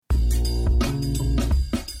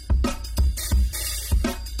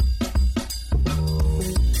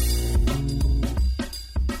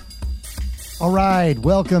All right,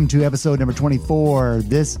 welcome to episode number 24.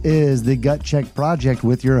 This is the Gut Check Project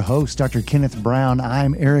with your host, Dr. Kenneth Brown.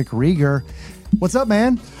 I'm Eric Rieger. What's up,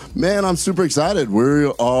 man? Man, I'm super excited. We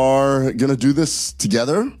are going to do this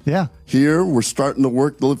together. Yeah. Here, we're starting to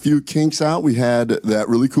work a few kinks out. We had that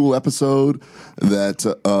really cool episode that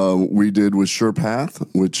we did with SurePath,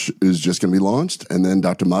 which is just going to be launched, and then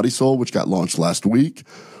Dr. Marisol, which got launched last week.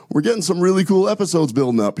 We're getting some really cool episodes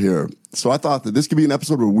building up here. So I thought that this could be an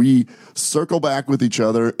episode where we circle back with each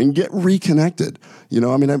other and get reconnected. You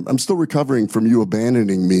know, I mean, I'm still recovering from you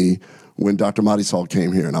abandoning me when Dr. Marisol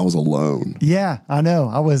came here and I was alone. Yeah, I know.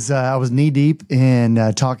 I was knee deep in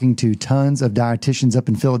talking to tons of dietitians up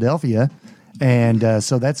in Philadelphia. And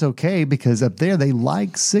so that's okay because up there they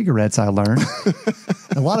like cigarettes, I learned.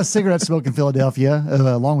 A lot of cigarette smoke in Philadelphia,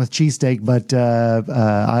 along with cheesesteak, but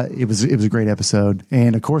it was a great episode.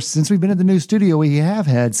 And of course, since we've been in the new studio, we have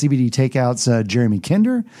had CBD Takeouts Jeremy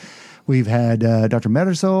Kinder. We've had Dr.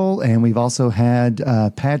 Marisol, and we've also had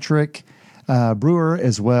Patrick Brewer,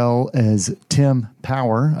 as well as Tim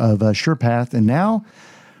Power of SurePath. And now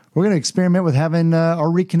we're going to experiment with having our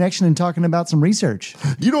reconnection and talking about some research.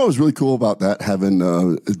 You know what was really cool about that, having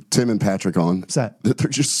Tim and Patrick on? What's that? That they're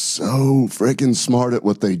just so freaking smart at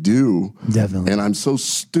what they do. Definitely. And I'm so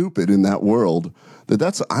stupid in that world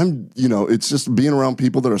it's just being around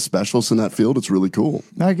people that are specialists in that field. It's really cool.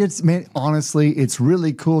 Honestly, it's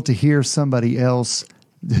really cool to hear somebody else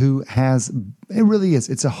who has, it really is,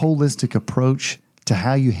 it's a holistic approach to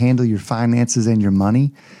how you handle your finances and your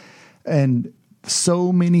money. And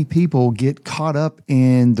so many people get caught up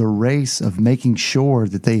in the race of making sure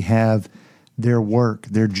that they have their work,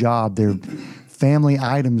 their job, their family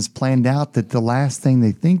items planned out, that the last thing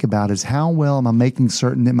they think about is how well am I making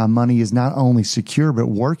certain that my money is not only secure, but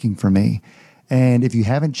working for me. And if you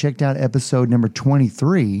haven't checked out episode number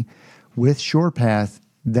 23 with SurePath,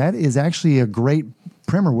 that is actually a great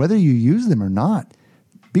primer, whether you use them or not.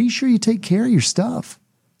 Be sure you take care of your stuff.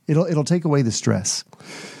 It'll take away the stress.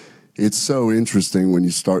 It's so interesting when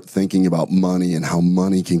you start thinking about money and how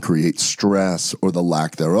money can create stress, or the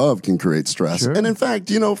lack thereof can create stress. Sure. And in fact,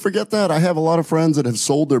 forget that. I have a lot of friends that have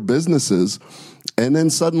sold their businesses, and then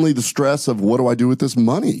suddenly the stress of what do I do with this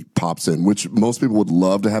money pops in, which most people would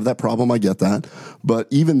love to have that problem. I get that. But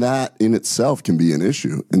even that in itself can be an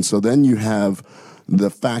issue. And so then you have the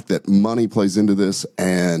fact that money plays into this,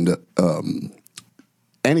 and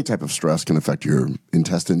any type of stress can affect your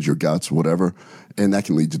intestines, your guts, whatever, and that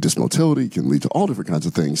can lead to dysmotility, can lead to all different kinds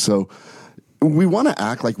of things. So we want to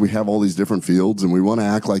act like we have all these different fields, and we want to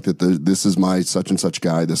act like that this is my such and such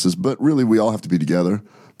guy, but really we all have to be together,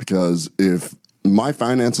 because if my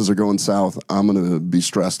finances are going south, I'm going to be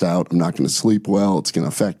stressed out. I'm not going to sleep well. It's going to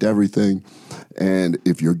affect everything. And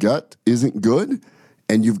if your gut isn't good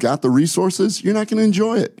and you've got the resources, you're not going to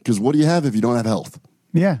enjoy it, because what do you have if you don't have health?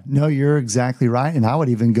 Yeah, no, you're exactly right. And I would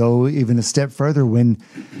even go a step further when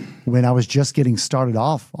I was just getting started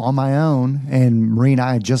off on my own, and Marie and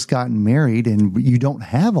I had just gotten married, and you don't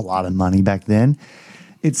have a lot of money back then.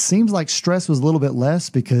 It seems like stress was a little bit less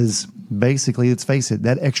because basically, let's face it,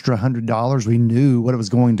 that extra $100, we knew what it was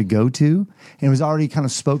going to go to, and it was already kind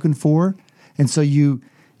of spoken for. And so you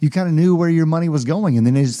kind of knew where your money was going. And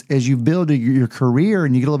then as you build your career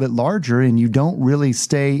and you get a little bit larger and you don't really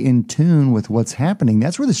stay in tune with what's happening,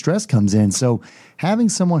 that's where the stress comes in. So having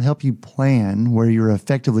someone help you plan where you're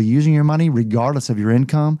effectively using your money, regardless of your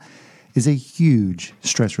income, is a huge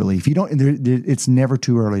stress relief. It's never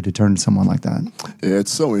too early to turn to someone like that. Yeah,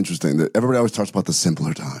 it's so interesting that everybody always talks about the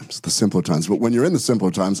simpler times. But when you're in the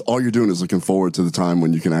simpler times, all you're doing is looking forward to the time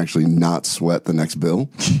when you can actually not sweat the next bill.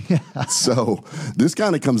 Yeah. So this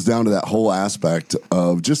kind of comes down to that whole aspect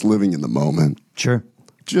of just living in the moment. Sure.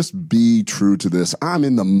 Just be true to this. I'm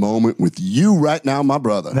in the moment with you right now, my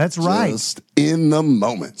brother. That's right. Just in the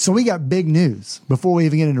moment. So we got big news. Before we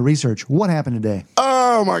even get into research, what happened today?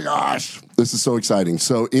 Oh my gosh. This is so exciting.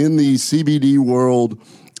 So in the CBD world,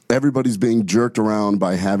 everybody's being jerked around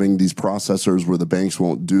by having these processors where the banks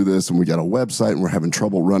won't do this, and we got a website and we're having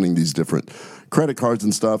trouble running these different credit cards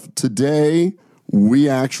and stuff. Today, we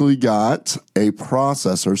actually got a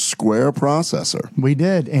processor, Square processor. We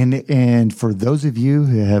did. And for those of you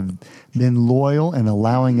who have been loyal and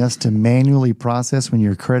allowing us to manually process when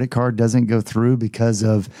your credit card doesn't go through because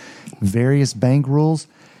of various bank rules,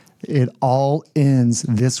 it all ends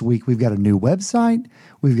this week. We've got a new website.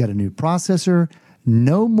 We've got a new processor.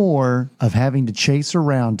 No more of having to chase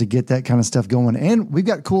around to get that kind of stuff going. And we've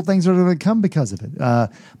got cool things that are going to come because of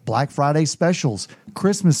it. Black Friday specials,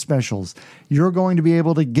 Christmas specials. You're going to be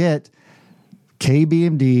able to get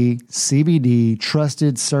KBMD, CBD,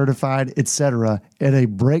 trusted, certified, etc. at a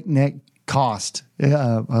breakneck cost.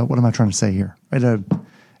 What am I trying to say here?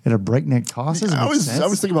 At a breakneck cost? I was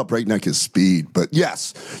thinking about breakneck as speed, but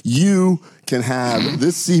yes, you can have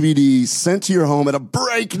this CBD sent to your home at a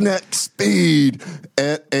breakneck speed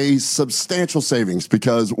at a substantial savings,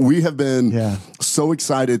 because we have been so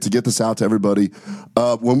excited to get this out to everybody.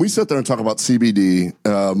 When we sit there and talk about CBD,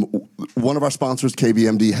 one of our sponsors,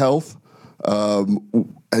 KBMD Health,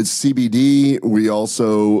 as CBD, we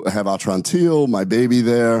also have Atrantil, my baby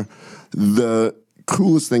there. The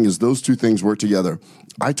coolest thing is those two things work together.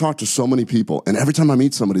 I talk to so many people, and every time I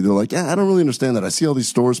meet somebody, they're like, I don't really understand that. I see all these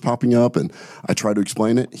stores popping up, and I try to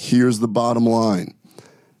explain it. Here's the bottom line.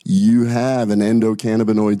 You have an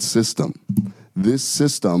endocannabinoid system. This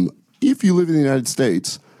system, if you live in the United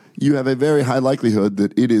States, you have a very high likelihood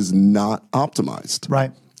that it is not optimized.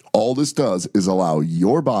 Right. All this does is allow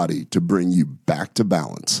your body to bring you back to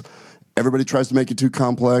balance. Everybody tries to make it too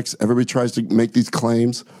complex. Everybody tries to make these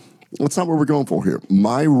claims. That's not what we're going for here.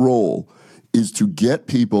 My role is to get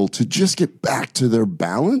people to just get back to their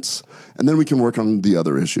balance, and then we can work on the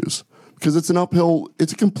other issues. Because it's a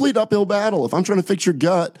complete uphill battle. If I'm trying to fix your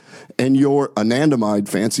gut and your anandamide,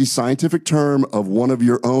 fancy scientific term of one of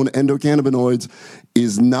your own endocannabinoids,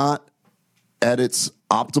 is not at its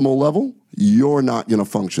optimal level, you're not going to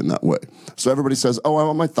function that way. So everybody says, I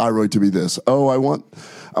want my thyroid to be this. I want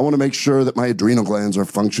to make sure that my adrenal glands are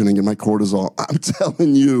functioning and my cortisol. I'm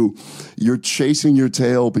telling you, you're chasing your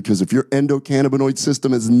tail, because if your endocannabinoid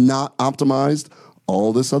system is not optimized,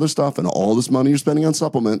 all this other stuff and all this money you're spending on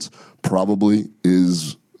supplements probably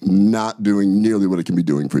is not doing nearly what it can be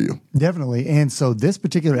doing for you. Definitely. And so this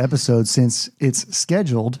particular episode, since it's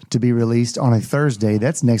scheduled to be released on a Thursday,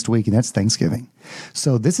 that's next week, and that's Thanksgiving.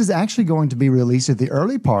 So this is actually going to be released at the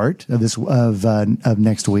early part of of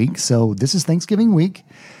next week. So this is Thanksgiving week.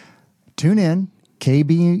 Tune in,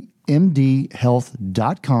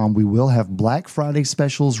 kbmdhealth.com. We will have Black Friday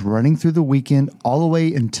specials running through the weekend all the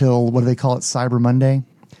way until, what do they call it, Cyber Monday?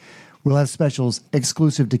 We'll have specials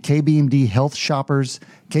exclusive to KBMD Health shoppers,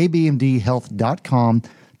 kbmdhealth.com.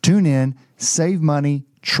 Tune in, save money,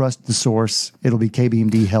 trust the source. It'll be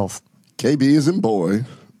KBMD Health. KB is in boy,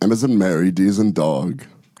 M is in Mary, D is in dog,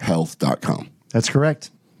 health.com. That's correct.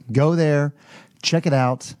 Go there, check it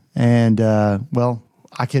out, and,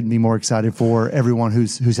 I couldn't be more excited for everyone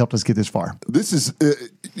who's helped us get this far. This is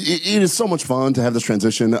it is so much fun to have this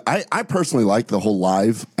transition. I personally like the whole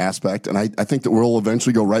live aspect, and I think that we'll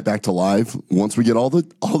eventually go right back to live once we get all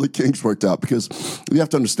the kinks worked out, because you have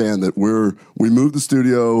to understand that we moved the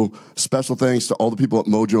studio. Special thanks to all the people at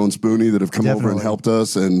Mojo and Spoonie that have come over and helped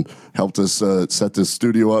us set this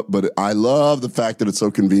studio up. But I love the fact that it's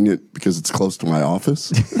so convenient because it's close to my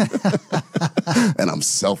office. And I'm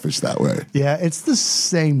selfish that way. Yeah, it's the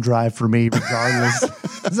same drive for me regardless.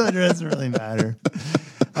 So it doesn't really matter.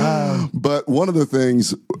 But one of the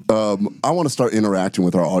things, I want to start interacting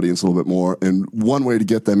with our audience a little bit more. And one way to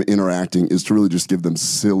get them interacting is to really just give them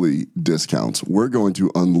silly discounts. We're going to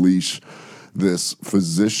unleash this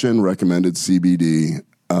physician-recommended CBD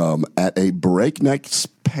at a breakneck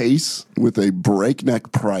pace with a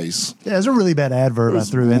breakneck price. Yeah, it's a really bad adverb I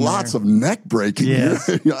threw in there. Lots of neck breaking. Yes.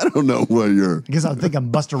 I don't know what you're... I guess I think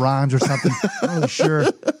I'm Busta Rhymes or something. I'm not really sure.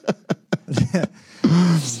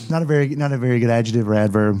 Not a very good adjective or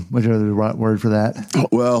adverb. Whichever the right word for that.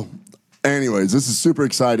 Well, anyways, this is super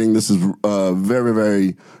exciting. This is very,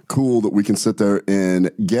 very cool that we can sit there and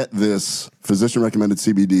get this physician-recommended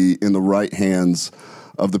CBD in the right hands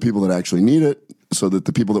of the people that actually need it, so that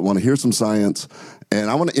the people that want to hear some science, and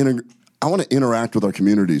I want to interact with our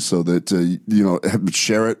community, so that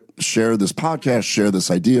share this podcast, share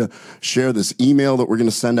this idea, share this email that we're going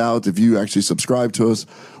to send out. If you actually subscribe to us,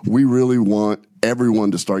 we really want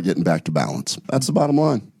everyone to start getting back to balance. That's the bottom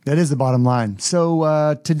line. That is the bottom line.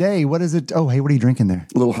 So today, what is it? Oh, hey, what are you drinking there?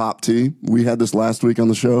 A little hop tea. We had this last week on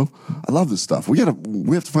the show. I love this stuff. We have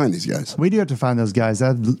to find these guys. We do have to find those guys.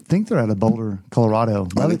 I think they're out of Boulder, Colorado.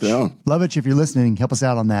 Lovitch, if you're listening, help us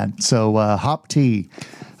out on that. So hop tea,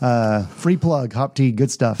 free plug, hop tea, good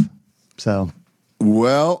stuff. So.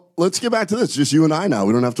 Well, let's get back to this. Just you and I now.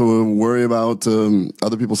 We don't have to worry about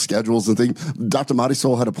other people's schedules and things. Dr.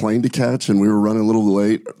 Marisol had a plane to catch, and we were running a little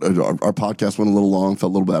late. Our podcast went a little long.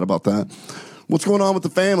 Felt a little bad about that. What's going on with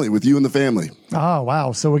the family, with you and the family? Oh,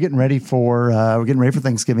 wow. So we're getting ready for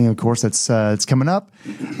Thanksgiving. Of course, it's coming up.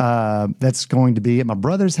 That's going to be at my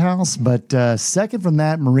brother's house. But second from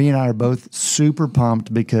that, Marie and I are both super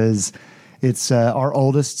pumped because it's our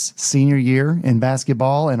oldest's senior year in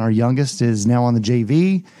basketball, and our youngest is now on the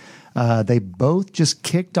JV. They both just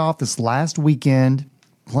kicked off this last weekend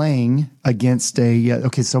playing against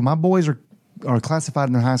so my boys are classified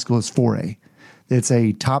in their high school as 4A. It's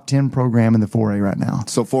a top 10 program in the 4A right now.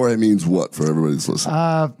 So 4A means what for everybody that's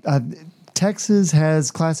listening? Texas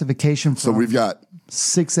has classification from So we've got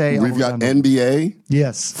 6A. we've got NBA,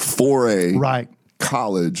 Yes. 4A, Right.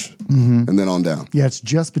 college, and then on down. Yeah, it's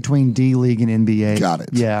just between D League and NBA. Got it.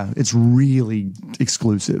 Yeah, it's really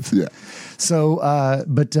exclusive. Yeah. So,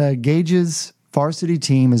 but Gage's varsity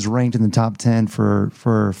team is ranked in the top 10 for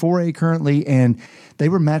 4A currently, and they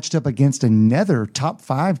were matched up against another top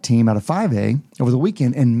 5 team out of 5A over the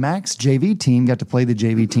weekend, and Mac's JV team got to play the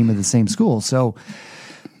JV team of the same school. So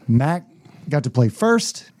Mac got to play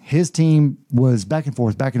first. His team was back and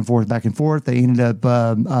forth. They ended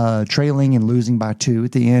up trailing and losing by 2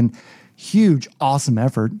 at the end. Huge, awesome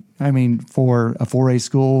effort. I mean, for a 4A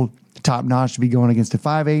school, top notch to be going against a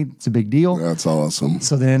 5A, it's a big deal. That's awesome.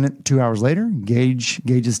 So then 2 hours later,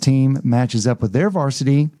 Gage's team matches up with their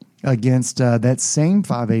varsity against that same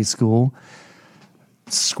 5A school.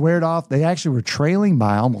 Squared off. They actually were trailing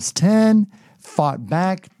by almost 10, fought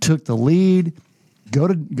back, took the lead, go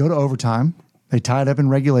to overtime. They tied up in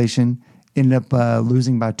regulation, ended up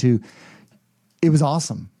losing by 2. It was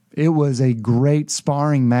awesome. It was a great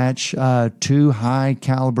sparring match. 2 high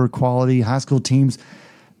caliber quality high school teams,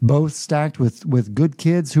 both stacked with good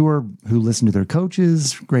kids who listen to their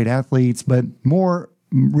coaches, great athletes, but more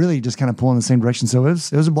really just kind of pulling in the same direction. So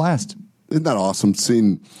it was a blast. Isn't that awesome?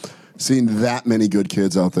 Seeing that many good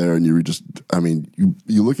kids out there, and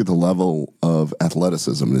you look at the level of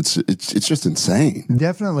athleticism, and it's just insane.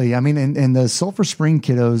 Definitely. I mean, and the Sulphur Spring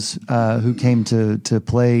kiddos who came to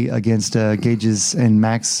play against Gage's and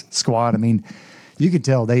Mac's squad, I mean, you could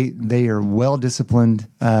tell they are well disciplined.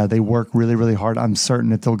 They work really, really hard. I'm certain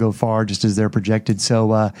that they'll go far just as they're projected.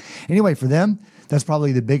 So anyway, for them, that's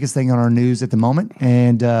probably the biggest thing on our news at the moment.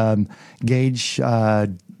 And Gage,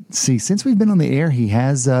 since we've been on the air, he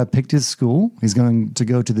has picked his school. He's going to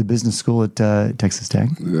go to the business school at Texas Tech.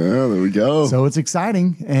 Yeah, there we go. So it's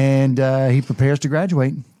exciting, and he prepares to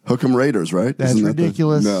graduate. Hook 'em Raiders, right? That's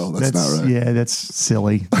ridiculous. No, that's not right. Yeah, that's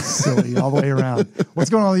silly. Silly all the way around. What's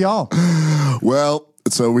going on with y'all? Well,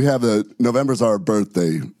 so we have November's our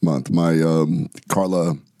birthday month. My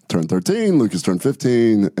Carla turned 13, Lucas turned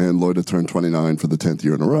 15, and Lloyda turned 29 for the 10th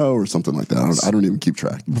year in a row or something like that. I don't even keep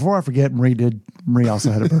track. Before I forget, Marie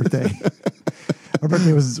also had a birthday. Her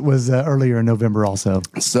birthday was earlier in November also.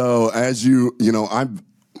 So as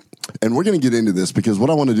and we're going to get into this because what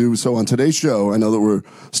I want to do, so on today's show, I know that we're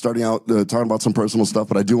starting out talking about some personal stuff,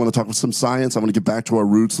 but I do want to talk with some science. I want to get back to our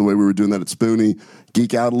roots the way we were doing that at Spoonie,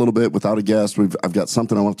 geek out a little bit without a guest. I've got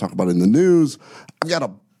something I want to talk about in the news. I've got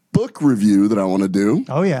a book review that I want to do.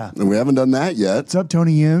 Oh, yeah. And we haven't done that yet. What's up,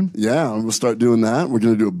 Tony Yoon? Yeah, I'm going to start doing that. We're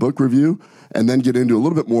going to do a book review and then get into a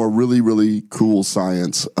little bit more really, really cool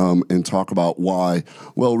science and talk about why,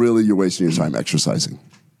 well, really, you're wasting your time exercising.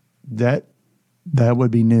 That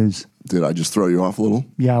would be news. Did I just throw you off a little?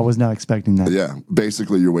 Yeah, I was not expecting that. Yeah,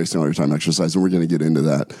 basically, you're wasting all your time exercising. We're going to get into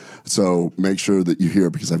that. So make sure that you hear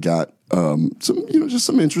because I've got just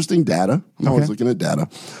some interesting data. I'm always looking at data.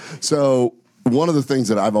 So one of the things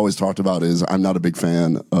that I've always talked about is I'm not a big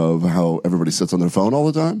fan of how everybody sits on their phone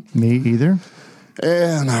all the time. Me either.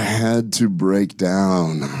 And I had to break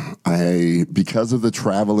down. Because of the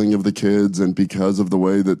traveling of the kids and because of the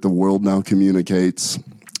way that the world now communicates,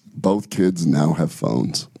 both kids now have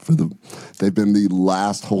phones. They've been the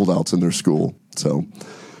last holdouts in their school. So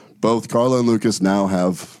both Carla and Lucas now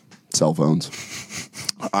have cell phones,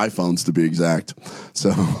 iPhones to be exact.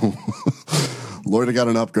 So Lloyda got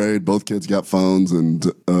an upgrade. Both kids got phones, and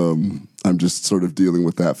I'm just sort of dealing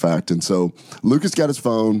with that fact. And so Lucas got his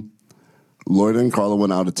phone. Lloyda and Carla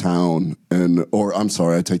went out of town,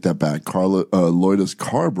 I take that back. Lloyda's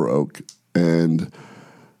car broke, and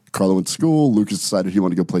Carla went to school. Lucas decided he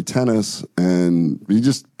wanted to go play tennis, and he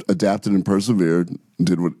just adapted and persevered and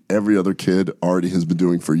did what every other kid already has been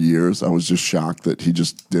doing for years. I was just shocked that he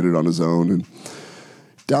just did it on his own and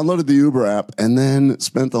downloaded the Uber app and then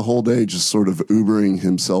spent the whole day just sort of Ubering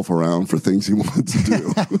himself around for things he wanted to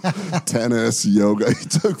do. Tennis, yoga. He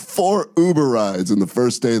took 4 Uber rides in the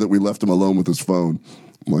first day that we left him alone with his phone.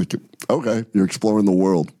 I'm like, okay, you're exploring the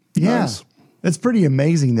world. Yeah. Nice. That's pretty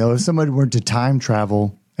amazing, though. If somebody were to time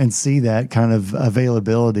travel and see that kind of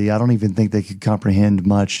availability, I don't even think they could comprehend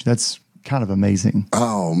much. That's kind of amazing.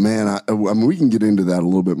 Oh, man. I mean, we can get into that a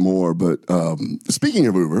little bit more. But speaking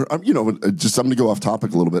of Uber, I'm going to go off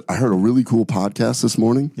topic a little bit. I heard a really cool podcast this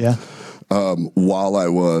morning. Yeah. While I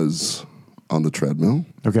was on the treadmill.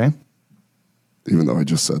 Okay. Even though I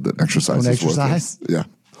just said that exercise is worth it. Yeah.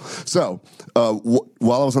 So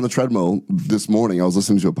while I was on the treadmill this morning, I was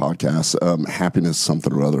listening to a podcast, Happiness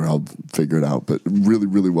something or other. I'll figure it out. But really,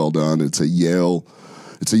 really well done. It's a Yale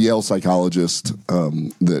It's a Yale psychologist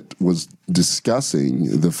that was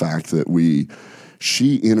discussing the fact that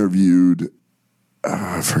she interviewed,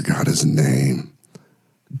 I forgot his name.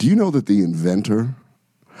 Do you know that the inventor,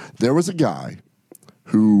 there was a guy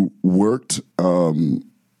who worked, I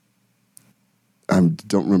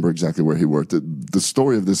don't remember exactly where he worked. The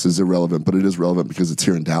story of this is irrelevant, but it is relevant because it's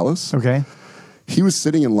here in Dallas. Okay. He was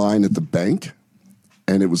sitting in line at the bank,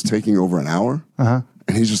 and it was taking over an hour. Uh-huh.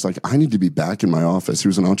 And he's just like, I need to be back in my office. He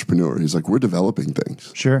was an entrepreneur. He's like, we're developing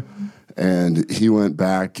things. Sure. And he went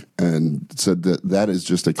back and said that is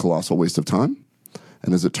just a colossal waste of time.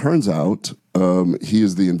 And as it turns out, he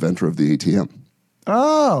is the inventor of the ATM.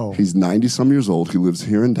 Oh. He's 90-some years old. He lives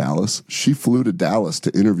here in Dallas. She flew to Dallas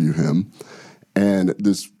to interview him. And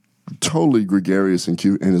this totally gregarious and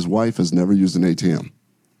cute, and his wife has never used an ATM.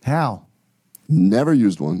 How? Never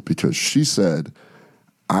used one because she said,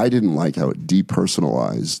 I didn't like how it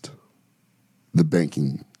depersonalized the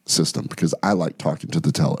banking system because I like talking to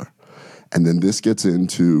the teller. And then this gets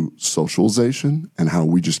into socialization and how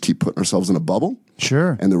we just keep putting ourselves in a bubble.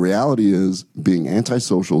 Sure. And the reality is being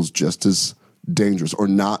antisocial is just as dangerous, or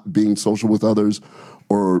not being social with others,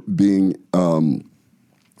 or being...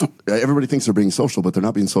 everybody thinks they're being social, but they're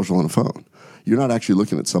not being social on a phone. You're not actually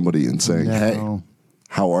looking at somebody and saying, hey,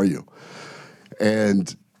 how are you?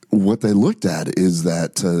 And what they looked at is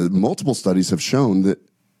that multiple studies have shown that,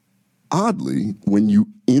 oddly, when you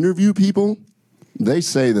interview people, they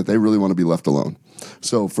say that they really want to be left alone.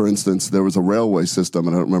 So, for instance, there was a railway system,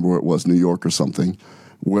 and I don't remember where it was, New York or something,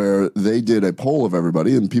 where they did a poll of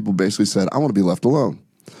everybody, and people basically said, I want to be left alone.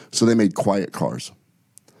 So they made quiet cars.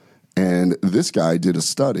 And this guy did a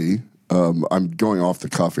study. I'm going off the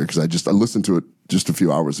cuff here because I listened to it just a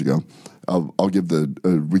few hours ago. I'll give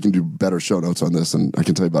we can do better show notes on this, and I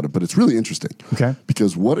can tell you about it. But it's really interesting. Okay.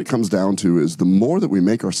 Because what it comes down to is the more that we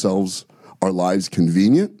make our lives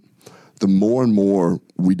convenient, the more and more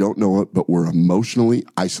we don't know it, but we're emotionally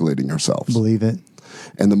isolating ourselves. Believe it.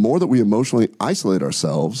 And the more that we emotionally isolate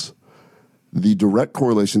ourselves, the direct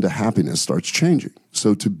correlation to happiness starts changing.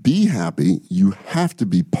 So to be happy, you have to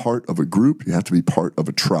be part of a group. You have to be part of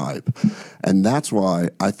a tribe. And that's why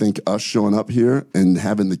I think us showing up here and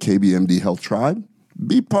having the KBMD Health Tribe,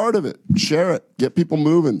 be part of it, share it, get people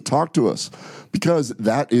moving, talk to us, because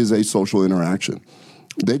that is a social interaction.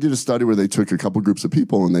 They did a study where they took a couple groups of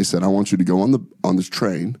people and they said, I want you to go on this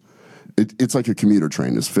train. It's like a commuter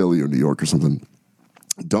train. It's Philly or New York or something.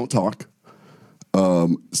 Don't talk.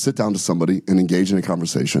 Sit down to somebody and engage in a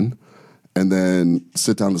conversation, and then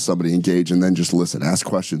sit down to somebody, engage, and then just listen. Ask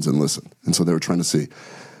questions and listen. And so they were trying to see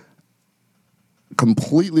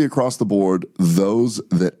completely across the board, those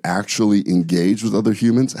that actually engaged with other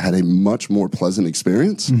humans had a much more pleasant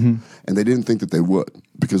experience, and they didn't think that they would,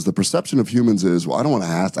 because the perception of humans is, well, I don't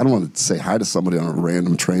want to say hi to somebody on a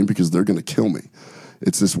random train because they're going to kill me.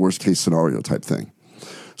 It's this worst case scenario type thing.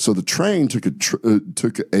 So the train took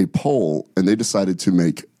a poll, and they decided to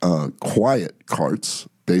make quiet carts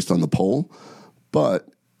based on the poll. But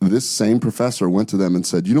this same professor went to them and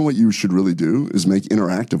said, you know what you should really do is make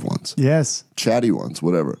interactive ones. Yes. Chatty ones,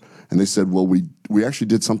 whatever. And they said, well, we actually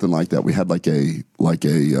did something like that. We had like an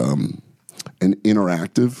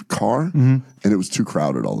interactive car, and it was too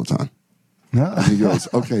crowded all the time. No. And he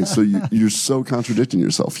goes, okay, so you're so contradicting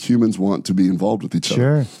yourself. Humans want to be involved with each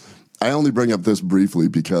other. Sure. I only bring up this briefly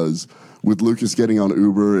because with Lucas getting on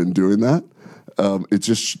Uber and doing that, it's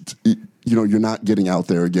just, you're not getting out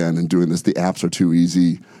there again and doing this. The apps are too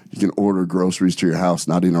easy. You can order groceries to your house,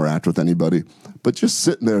 not interact with anybody, but just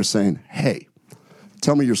sitting there saying, hey,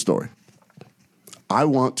 tell me your story. I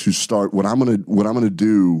want to start, what I'm going to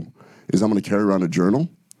do is I'm going to carry around a journal.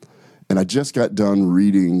 And I just got done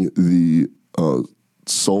reading the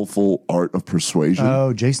Soulful Art of Persuasion.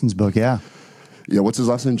 Oh, Jason's book, yeah. Yeah, what's his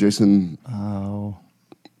last name? Jason? Oh,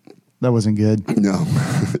 that wasn't good. No,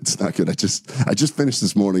 it's not good. I just finished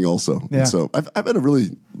this morning also. Yeah. And so I've had a really,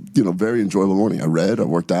 very enjoyable morning. I read, I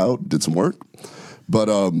worked out, did some work. But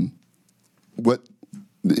what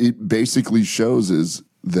it basically shows is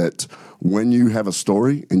that when you have a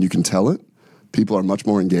story and you can tell it, people are much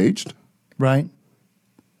more engaged. Right.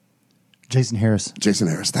 Jason Harris,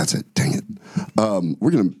 that's it. Dang it.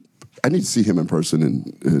 I need to see him in person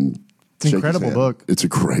and it's an incredible book. It's a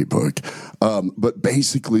great book. But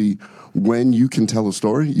basically, when you can tell a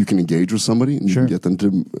story, you can engage with somebody and you can get them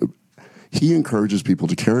to... He encourages people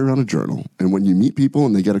to carry around a journal. And when you meet people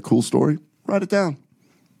and they get a cool story, write it down.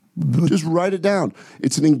 Just write it down.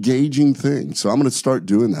 It's an engaging thing. So I'm going to start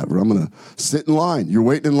doing that, where I'm going to sit in line. You're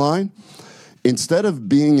waiting in line. Instead of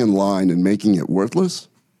being in line and making it worthless,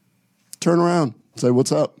 turn around. Say,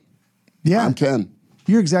 what's up? Yeah. I'm Ken.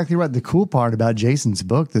 You're exactly right. The cool part about Jason's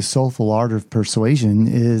book, The Soulful Art of Persuasion,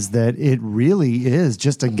 is that it really is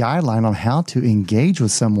just a guideline on how to engage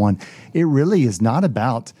with someone. It really is not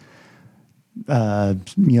about,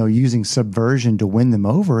 using subversion to win them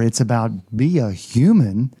over. It's about be a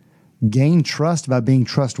human, gain trust by being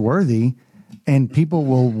trustworthy, and people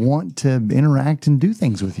will want to interact and do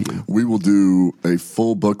things with you. We will do a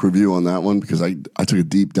full book review on that one because I took a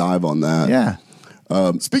deep dive on that. Yeah.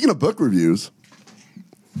 Speaking of book reviews,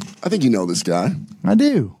 I think you know this guy. I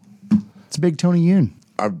do. It's Big Tony Yoon.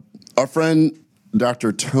 Our friend,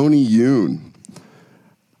 Dr. Tony Yoon.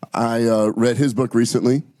 I read his book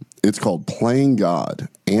recently. It's called Playing God,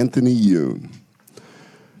 Anthony Yoon.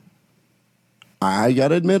 I got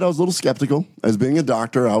to admit, I was a little skeptical. As being a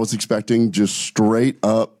doctor, I was expecting just straight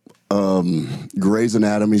up Grey's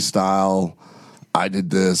Anatomy style. I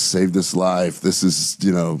did this, saved this life. This is,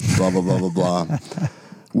 blah, blah, blah, blah, blah.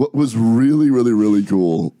 What was really, really, really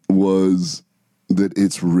cool was that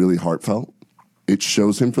it's really heartfelt. It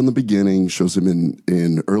shows him from the beginning, shows him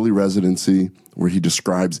in early residency, where he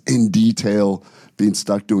describes in detail being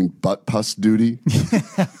stuck doing butt pus duty.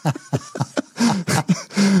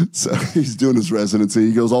 So he's doing his residency.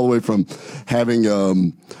 He goes all the way from having,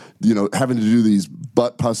 having to do these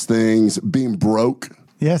butt pus things, being broke.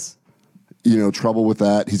 Yes. Trouble with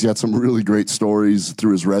that. He's got some really great stories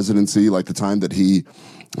through his residency, like the time that he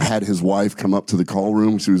had his wife come up to the call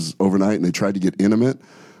room. She was overnight, and they tried to get intimate,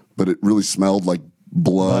 but it really smelled like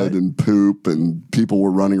blood and poop, and people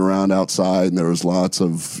were running around outside, and there was lots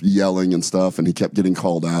of yelling and stuff, and he kept getting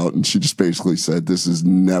called out, and she just basically said, this is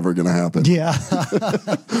never going to happen. Yeah.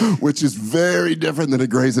 Which is very different than a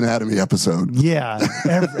Grey's Anatomy episode. Yeah.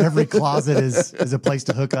 Every closet is a place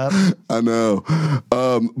to hook up. I know.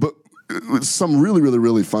 But some really, really,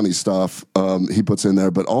 really funny stuff he puts in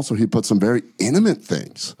there, but also he puts some very intimate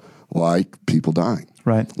things, like people dying.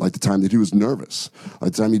 Right. Like the time that he was nervous,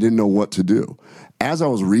 like the time he didn't know what to do. As I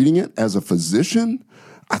was reading it as a physician,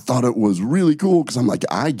 I thought it was really cool because I'm like,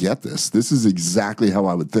 I get this. This is exactly how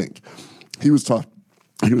I would think. He was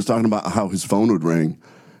talking about how his phone would ring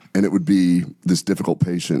and it would be this difficult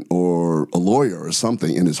patient or a lawyer or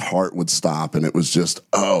something, and his heart would stop, and it was just,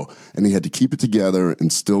 and he had to keep it together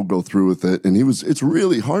and still go through with it. And it's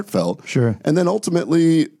really heartfelt. Sure. And then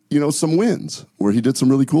ultimately, some wins where he did some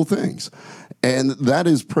really cool things. And that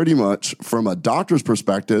is pretty much from a doctor's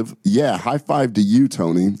perspective. Yeah, high five to you,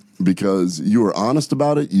 Tony, because you were honest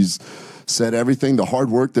about it. You said everything, the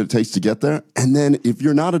hard work that it takes to get there. And then if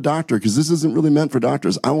you're not a doctor, because this isn't really meant for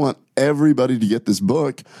doctors, I want everybody to get this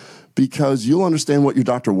book because you'll understand what your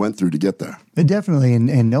doctor went through to get there. And definitely,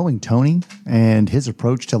 and knowing Tony and his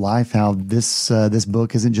approach to life, how this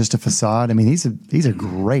book isn't just a facade. I mean, he's a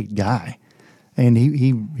great guy, and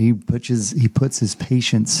he puts his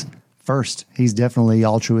patients first. He's definitely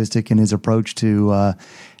altruistic in his approach to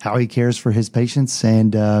how he cares for his patients,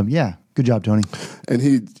 and good job, Tony. And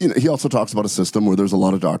he also talks about a system where there's a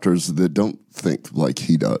lot of doctors that don't think like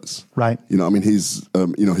he does. Right. He's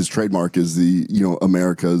his trademark is the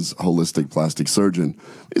America's holistic plastic surgeon.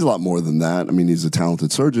 He's a lot more than that. I mean, he's a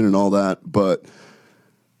talented surgeon and all that, but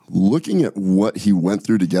looking at what he went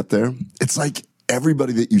through to get there, it's like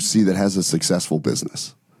everybody that you see that has a successful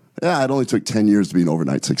business. Yeah, it only took 10 years to be an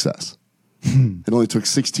overnight success. It only took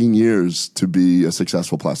 16 years to be a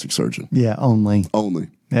successful plastic surgeon. Yeah, only.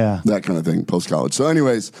 Yeah. That kind of thing, post-college. So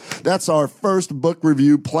anyways, that's our first book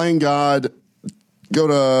review, Playing God. Go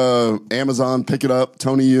to Amazon, pick it up,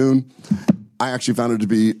 Tony Yoon. I actually found it to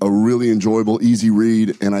be a really enjoyable, easy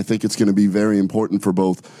read, and I think it's going to be very important for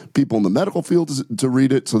both people in the medical field to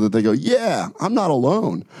read it so that they go, yeah, I'm not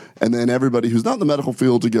alone. And then everybody who's not in the medical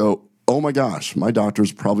field to go, oh my gosh, my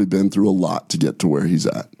doctor's probably been through a lot to get to where he's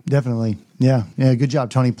at. Definitely. Yeah. Good job,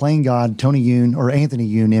 Tony. Playing God, Tony Yoon, or Anthony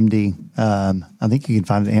Yoon, MD. I think you can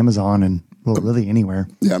find it at Amazon and really anywhere.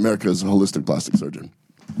 Yeah, America's holistic plastic surgeon.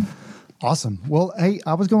 Awesome. Well, hey,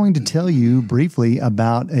 I was going to tell you briefly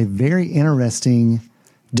about a very interesting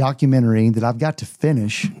documentary that I've got to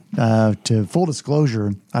finish. To full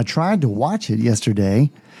disclosure, I tried to watch it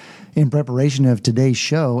yesterday in preparation of today's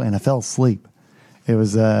show, and I fell asleep. It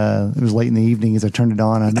was late in the evening as I turned it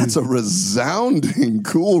on. That's a resounding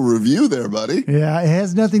cool review there, buddy. Yeah, it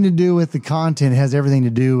has nothing to do with the content. It has everything to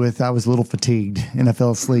do with I was a little fatigued and I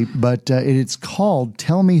fell asleep. But it's called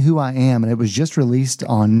Tell Me Who I Am, and it was just released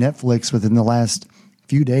on Netflix within the last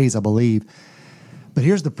few days, I believe. But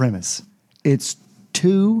here's the premise. It's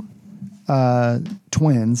two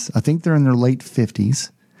twins. I think they're in their late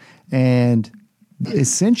 50s. And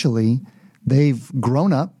essentially, they've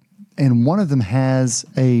grown up. And one of them has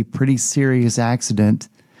a pretty serious accident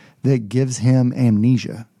that gives him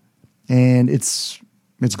amnesia. And it's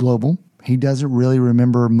It's global. He doesn't really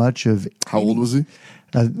remember much of. How old was he?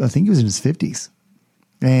 I think he was in his 50s.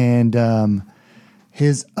 And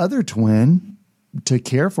his other twin, to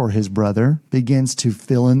care for his brother, begins to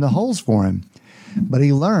fill in the holes for him. But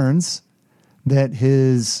he learns that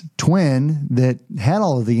his twin that had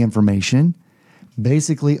all of the information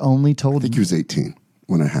basically only told. I think he was 18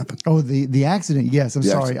 when it happened. Oh, the accident. Yes, I'm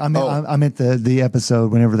sorry. Accident. I meant the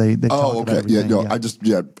episode whenever they talked about everything.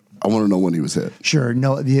 I want to know when he was hit. Sure.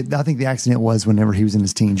 No, I think the accident was whenever he was in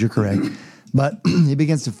his teens. You're correct. But he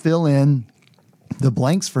begins to fill in the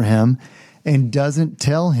blanks for him and doesn't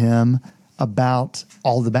tell him about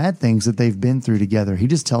all the bad things that they've been through together. He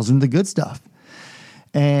just tells him the good stuff.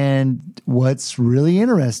 And what's really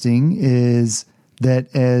interesting is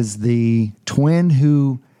that as the twin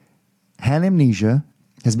who had amnesia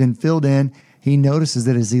has been filled in, he notices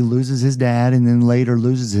that as he loses his dad and then later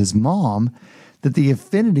loses his mom, that the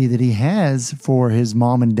affinity that he has for his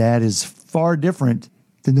mom and dad is far different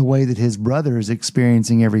than the way that his brother is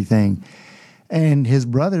experiencing everything. And his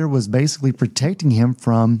brother was basically protecting him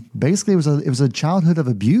from, basically it was a childhood of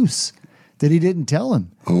abuse that he didn't tell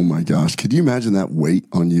him. Oh my gosh. Could you imagine that weight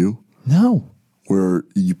on you? No. Where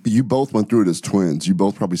you both went through it as twins. You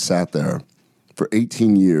both probably sat there for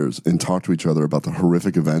 18 years and talked to each other about the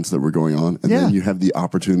horrific events that were going on. And then you have the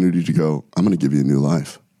opportunity to go, I'm going to give you a new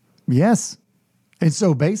life. Yes. And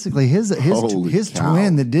so basically his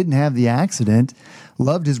twin that didn't have the accident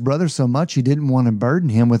loved his brother so much he didn't want to burden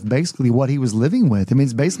him with basically what he was living with. I mean,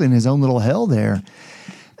 it's basically in his own little hell there.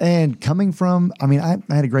 And coming from, I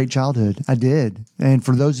had a great childhood. I did. And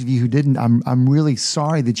for those of you who didn't, I'm really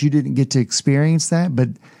sorry that you didn't get to experience that, but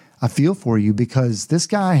I feel for you because this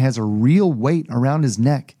guy has a real weight around his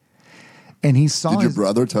neck. And he saw Did your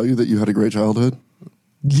brother tell you that you had a great childhood?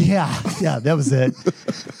 Yeah, that was it.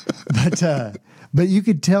 But you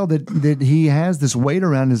could tell that he has this weight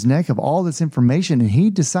around his neck of all this information, and he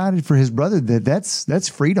decided for his brother that's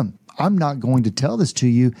freedom. I'm not going to tell this to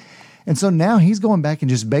you. And so now he's going back and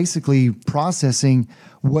just basically processing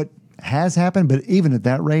what has happened, but even at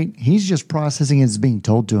that rate, he's just processing it as being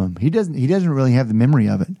told to him. He doesn't really have the memory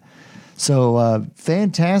of it. So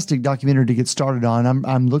fantastic documentary to get started on.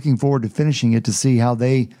 I'm looking forward to finishing it to see how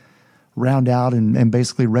they round out and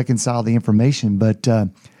basically reconcile the information. But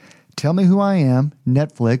Tell Me Who I Am,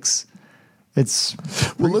 Netflix. It's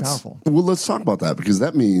pretty powerful. Well, let's talk about that because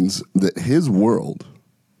that means that his world,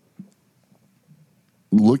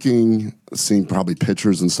 seeing probably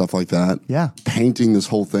pictures and stuff like that, painting this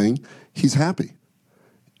whole thing, he's happy.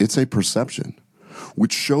 It's a perception,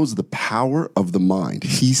 which shows the power of the mind.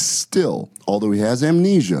 He's still, although he has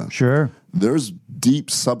amnesia, there's deep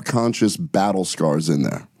subconscious battle scars in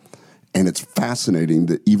there. And it's fascinating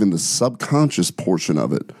that even the subconscious portion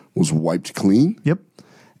of it was wiped clean. Yep.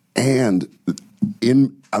 And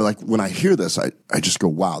when I hear this, I just go,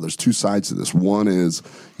 wow, there's two sides to this. One is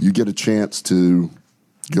you get a chance to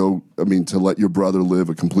to let your brother live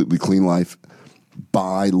a completely clean life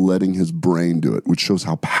by letting his brain do it, which shows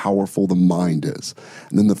how powerful the mind is.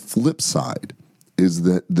 And then the flip side is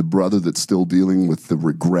that the brother that's still dealing with the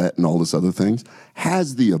regret and all this other things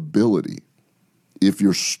has the ability, if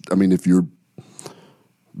you're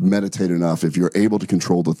meditate enough, if you're able to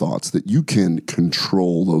control the thoughts, that you can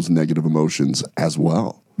control those negative emotions as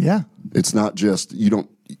well. Yeah. It's not just, you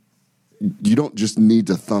don't just need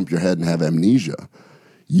to thump your head and have amnesia.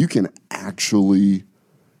 You can actually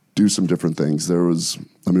do some different things.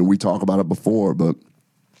 We talk about it before, but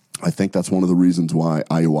I think that's one of the reasons why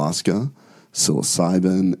ayahuasca,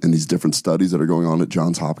 psilocybin, and these different studies that are going on at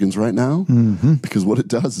Johns Hopkins right now, because what it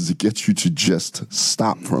does is it gets you to just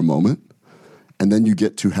stop for a moment, and then you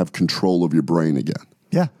get to have control of your brain again.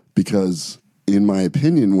 Yeah. Because in my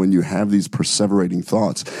opinion, when you have these perseverating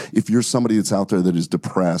thoughts, if you're somebody that's out there that is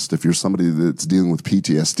depressed, if you're somebody that's dealing with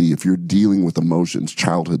PTSD, if you're dealing with emotions,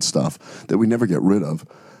 childhood stuff that we never get rid of,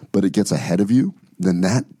 but it gets ahead of you, then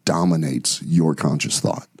that dominates your conscious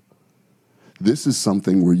thought. This is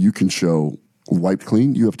something where you can show, wiped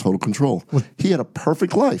clean, you have total control. Well, he had a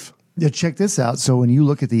perfect life. Yeah, check this out. So when you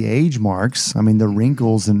look at the age marks, the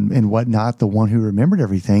wrinkles and whatnot, the one who remembered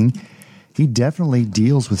everything, he definitely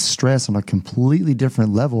deals with stress on a completely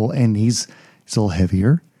different level, and he's a little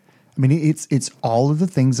heavier. It's all of the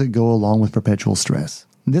things that go along with perpetual stress.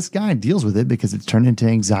 And this guy deals with it because it's turned into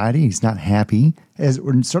anxiety. He's not happy,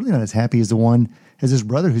 certainly not as happy as his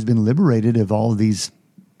brother who's been liberated of all of these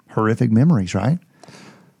horrific memories, right?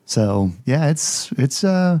 So yeah, it's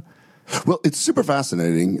super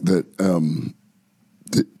fascinating that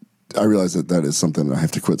I realize that is something that I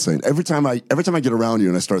have to quit saying. Every time I get around you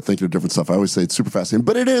and I start thinking of different stuff, I always say it's super fascinating,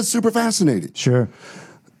 but it is super fascinating. Sure.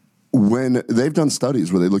 when they've done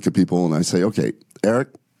studies where they look at people and I say, okay, Eric,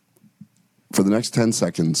 for the next 10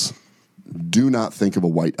 seconds, do not think of a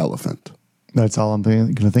white elephant. That's all I'm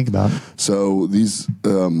going to think about. So these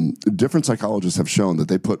different psychologists have shown that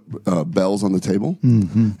they put bells on the table,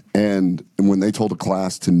 and when they told a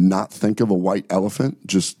class to not think of a white elephant,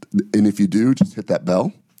 and if you do, just hit that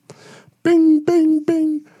bell. Bing, bing,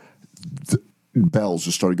 bing. Bells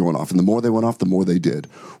just started going off. And the more they went off, the more they did,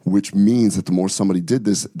 which means that the more somebody did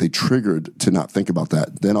this, they triggered to not think about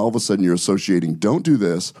that. Then all of a sudden you're associating don't do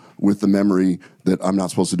this with the memory that I'm not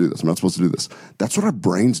supposed to do this. I'm not supposed to do this. That's what our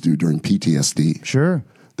brains do during PTSD. Sure.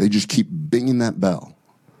 They just keep binging that bell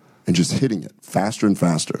and just hitting it faster and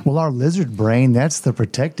faster. Well, our lizard brain, that's the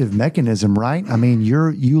protective mechanism, right? I mean,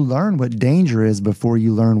 you learn what danger is before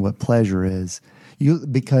you learn what pleasure is.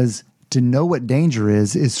 Because to know what danger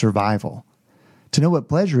is survival. To know what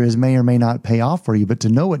pleasure is may or may not pay off for you, but to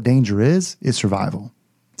know what danger is survival.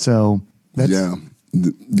 So that's...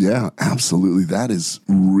 Yeah, absolutely. That is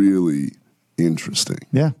really interesting.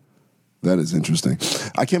 Yeah. That is interesting.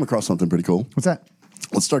 I came across something pretty cool. What's that?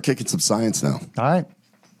 Let's start kicking some science now. All right.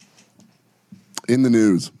 In the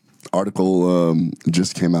news, article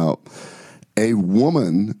just came out. A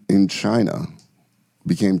woman in China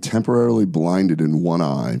became temporarily blinded in one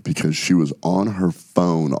eye because she was on her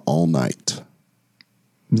phone all night.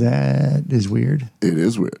 That is weird. It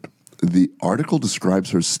is weird. The article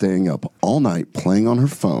describes her staying up all night playing on her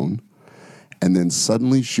phone, and then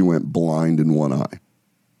suddenly she went blind in one eye.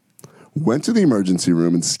 Went to the emergency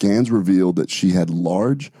room, and scans revealed that she had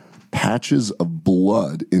large patches of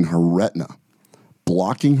blood in her retina,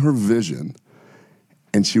 blocking her vision,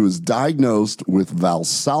 and she was diagnosed with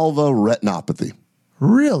Valsalva retinopathy.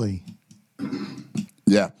 Really?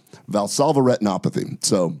 Yeah, Valsalva retinopathy.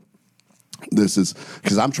 So this is,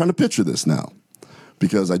 because I'm trying to picture this now,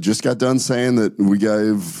 because I just got done saying that we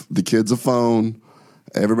gave the kids a phone.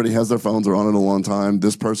 Everybody has their phones, they're on it a long time.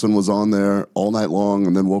 This person was on there all night long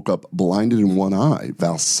and then woke up blinded in one eye,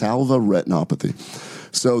 Valsalva retinopathy.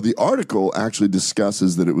 So the article actually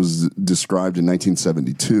discusses that it was described in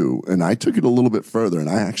 1972, and I took it a little bit further, and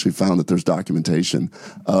I actually found that there's documentation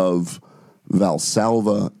of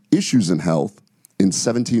Valsalva issues in health in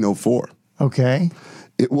 1704. Okay.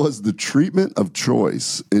 It was the treatment of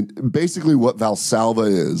choice. Basically what Valsalva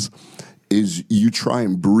is you try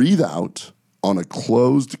and breathe out on a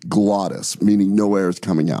closed glottis, meaning no air is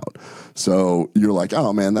coming out. So you're like,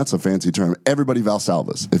 oh man, that's a fancy term. Everybody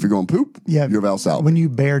Valsalvas. If you're going poop, you're Valsalva. When you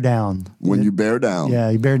bear down. You bear down.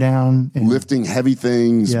 Yeah, you bear down. Lifting heavy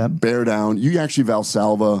things, bear down. You actually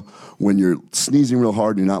Valsalva when you're sneezing real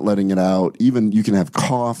hard and you're not letting it out. Even you can have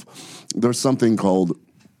cough. There's something called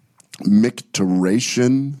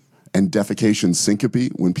micturition and defecation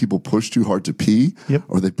syncope. When people push too hard to pee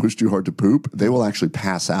or they push too hard to poop, they will actually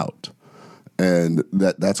pass out. And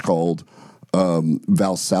that's called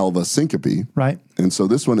Valsalva syncope. Right. And so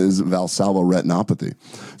this one is Valsalva retinopathy.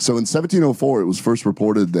 So in 1704, it was first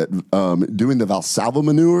reported that doing the Valsalva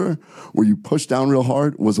maneuver, where you push down real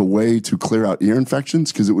hard, was a way to clear out ear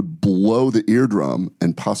infections because it would blow the eardrum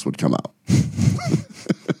and pus would come out.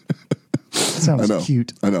 Sounds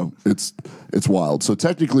cute. I know. It's wild. So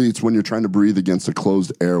technically, it's when you're trying to breathe against a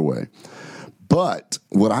closed airway. But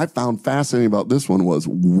what I found fascinating about this one was,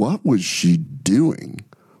 what was she doing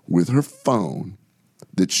with her phone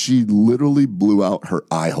that she literally blew out her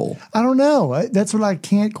eye hole? I don't know. That's what I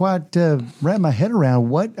can't quite wrap my head around.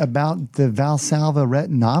 What about the Valsalva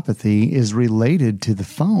retinopathy is related to the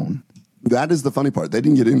phone? That is the funny part. They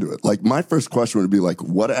didn't get into it. Like, my first question would be like,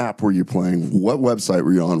 what app were you playing? What website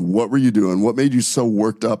were you on? What were you doing? What made you so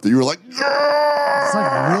worked up that you were like, yeah! It's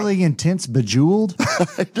like really intense Bejeweled.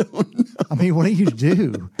 I don't know. I mean, what do you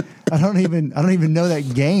do? I don't even know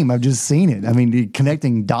that game. I've just seen it. I mean,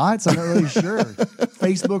 connecting dots. I'm not really sure.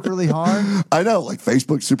 Facebook really hard. I know, like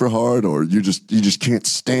Facebook super hard, or you just can't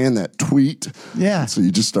stand that tweet. Yeah. So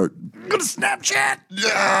you just start, go to Snapchat.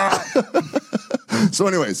 Yeah. So,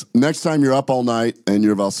 anyways, next time you're up all night and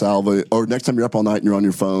you're Valsalva, or next time you're up all night and you're on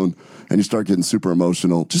your phone and you start getting super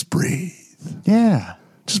emotional, just breathe. Yeah.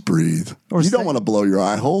 Just breathe. Or you don't want to blow your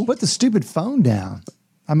eye hole. Put the stupid phone down.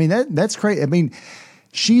 I mean, that's crazy. I mean,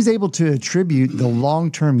 she's able to attribute the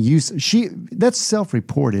long-term use. That's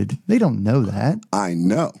self-reported. They don't know that. I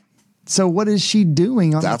know. So what is she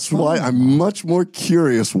doing on That's the phone? why I'm much more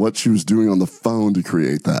curious what she was doing on the phone to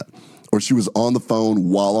create that. Or she was on the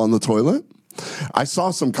phone while on the toilet. I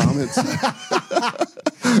saw some comments.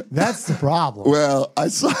 That's the problem. Well, I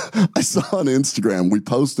saw on Instagram, we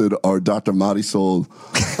posted our Dr. Marisol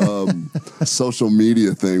social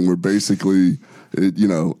media thing where basically,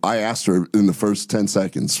 I asked her in the first 10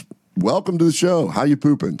 seconds, welcome to the show. How you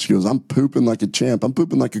pooping? She goes, I'm pooping like a champ. I'm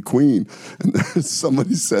pooping like a queen. And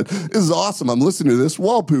somebody said, this is awesome. I'm listening to this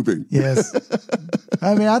while pooping. Yes.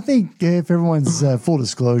 I mean, I think if everyone's full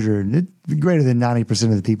disclosure, greater than 90%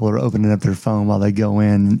 of the people are opening up their phone while they go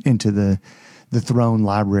into the Throne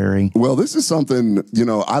library. Well, this is something,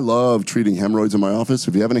 I love treating hemorrhoids in my office.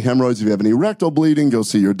 If you have any hemorrhoids, if you have any rectal bleeding, go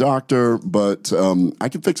see your doctor. But I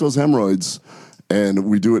can fix those hemorrhoids, and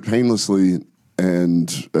we do it painlessly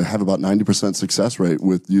and have about 90% success rate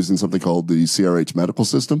with using something called the CRH medical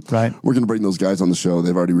system. Right. We're going to bring those guys on the show.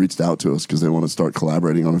 They've already reached out to us because they want to start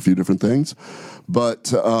collaborating on a few different things.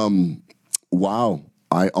 But, wow,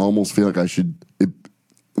 I almost feel like I should...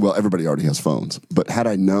 Well, everybody already has phones, but had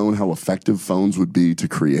I known how effective phones would be to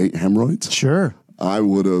create hemorrhoids, sure, I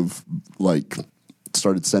would have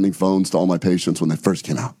started sending phones to all my patients when they first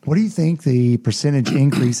came out. What do you think the percentage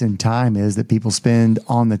increase in time is that people spend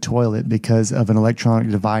on the toilet because of an electronic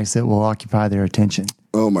device that will occupy their attention?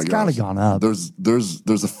 Oh my gosh, it's kind of gone up.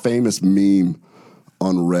 There's a famous meme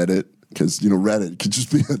on Reddit. Because, Reddit could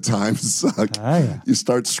just be a time suck. Oh, yeah. You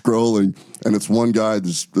start scrolling, and it's one guy,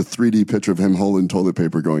 there's the 3D picture of him holding toilet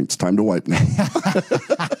paper going, it's time to wipe now.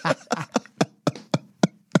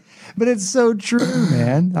 But it's so true,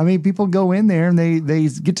 man. I mean, people go in there, and they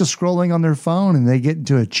get to scrolling on their phone, and they get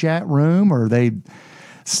into a chat room, or they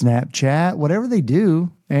Snapchat, whatever they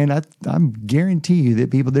do. And I'm guarantee you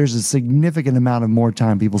that there's a significant amount of more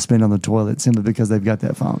time people spend on the toilet simply because they've got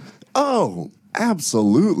that phone. Oh,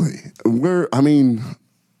 absolutely.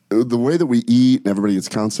 The way that we eat and everybody gets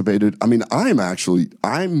constipated,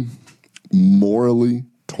 I'm morally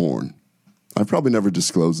torn. I've probably never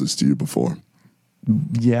disclosed this to you before.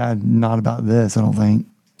 Yeah, not about this, I don't think.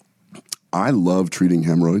 I love treating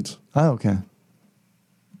hemorrhoids. Oh, okay.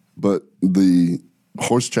 But the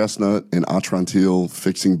horse chestnut and Atrantil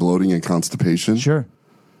fixing bloating and constipation sure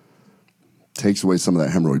takes away some of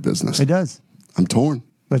that hemorrhoid business. It does. I'm torn.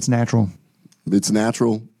 But it's natural. It's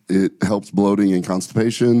natural. It helps bloating and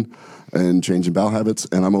constipation and changing bowel habits.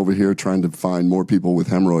 And I'm over here trying to find more people with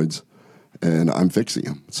hemorrhoids, and I'm fixing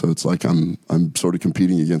them. So it's like I'm sort of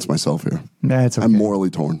competing against myself here. That's okay. I'm morally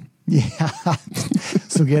torn. Yeah.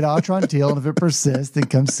 So get Atrantil, and if it persists, then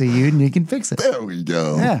come see you, and you can fix it. There we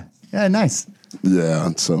go. Yeah. Yeah, nice.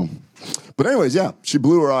 Yeah, so. But anyways, yeah, she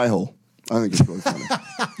blew her eye hole. I think it's really funny.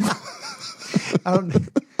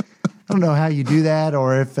 I don't know how you do that,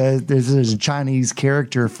 or if there's a Chinese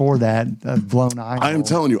character for that, blown eye hole. I am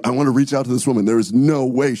telling you, I want to reach out to this woman. There is no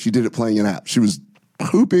way she did it playing an app. She was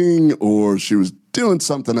pooping, or she was doing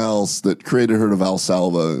something else that created her to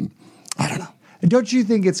Valsalva, and I don't know. And don't you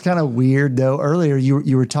think it's kind of weird, though? Earlier,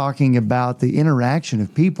 you were talking about the interaction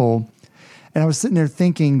of people, and I was sitting there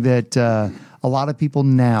thinking that a lot of people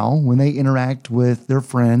now, when they interact with their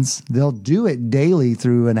friends, they'll do it daily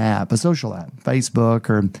through an app, a social app, Facebook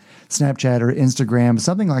or Snapchat or Instagram,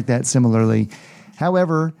 something like that similarly.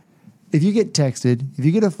 However, if you get texted, if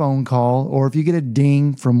you get a phone call, or if you get a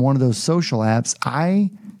ding from one of those social apps,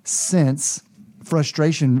 I sense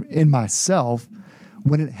frustration in myself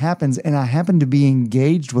when it happens and I happen to be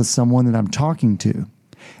engaged with someone that I'm talking to.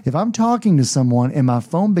 If I'm talking to someone and my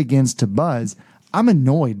phone begins to buzz, I'm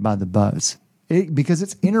annoyed by the buzz because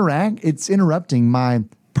it's interrupting my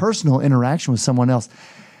personal interaction with someone else.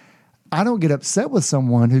 I don't get upset with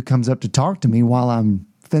someone who comes up to talk to me while I'm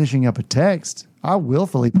finishing up a text. I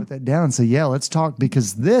willfully put that down and say, yeah, let's talk,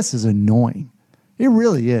 because this is annoying. It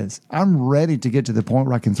really is. I'm ready to get to the point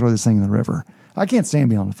where I can throw this thing in the river. I can't stand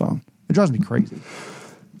being on the phone. It drives me crazy.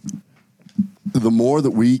 The more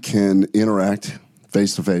that we can interact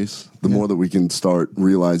face to face, the more that we can start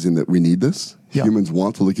realizing that we need this. Yeah. Humans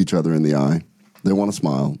want to look each other in the eye. They want to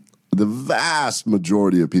smile. The vast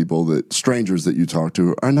majority of people, strangers that you talk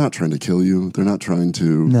to, are not trying to kill you. They're not trying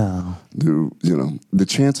to the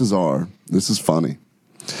chances are, this is funny.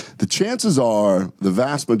 The chances are the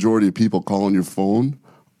vast majority of people calling your phone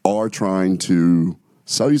are trying to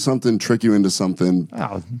sell you something, trick you into something.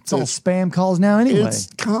 Oh, it's all spam calls now anyway.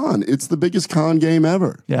 It's con. It's the biggest con game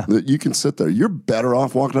ever. Yeah. That you can sit there. You're better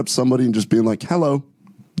off walking up to somebody and just being like, hello.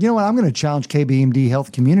 You know what? I'm going to challenge KBMD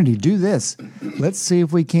Health Community. Do this. Let's see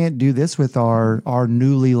if we can't do this with our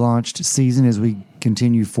newly launched season as we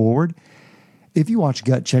continue forward. If you watch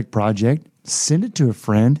Gut Check Project, send it to a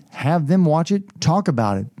friend, have them watch it, talk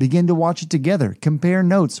about it, begin to watch it together, compare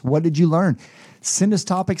notes. What did you learn? Send us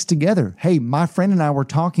topics together. Hey, my friend and I were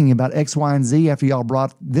talking about X, Y, and Z after y'all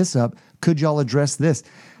brought this up. Could y'all address this?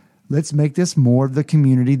 Let's make this more of the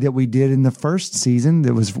community that we did in the first season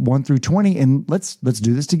that was 1 through 20, and let's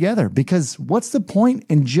do this together. Because what's the point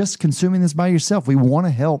in just consuming this by yourself? We want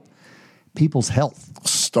to help people's health.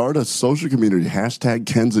 start a social community. Hashtag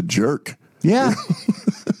Ken's a jerk. Yeah.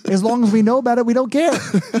 As long as we know about it, we don't care.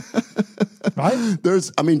 Right?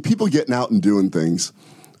 People getting out and doing things.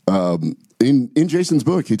 In Jason's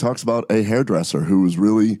book, he talks about a hairdresser who was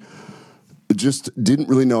really just didn't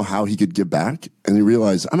really know how he could give back. And he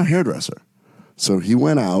realized, I'm a hairdresser. So he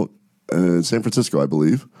went out in San Francisco, I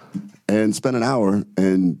believe, and spent an hour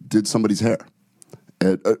and did somebody's hair.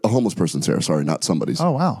 A homeless person's hair, sorry, not somebody's.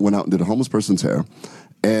 Oh, wow. Went out and did a homeless person's hair.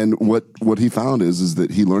 And what he found is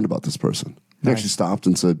that he learned about this person. He actually stopped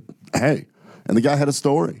and said, hey. And the guy had a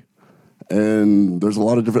story. And there's a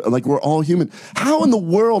lot of different, like, we're all human. How in the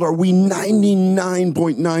world are we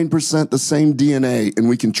 99.9% the same DNA and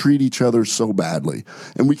we can treat each other so badly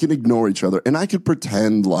and we can ignore each other? And I could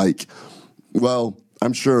pretend like, well,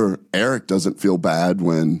 I'm sure Eric doesn't feel bad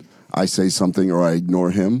when I say something or I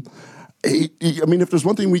ignore him. If there's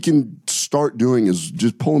one thing we can start doing is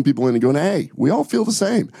just pulling people in and going, hey, we all feel the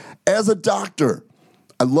same. As a doctor,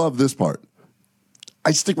 I love this part.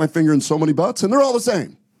 I stick my finger in so many butts and they're all the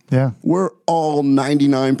same. Yeah. We're all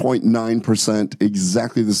 99.9%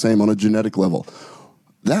 exactly the same on a genetic level.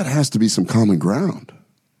 That has to be some common ground.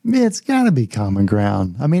 Yeah, it's got to be common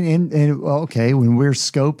ground. I mean, okay, when we're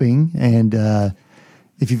scoping and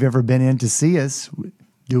if you've ever been in to see us,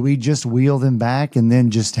 do we just wheel them back and then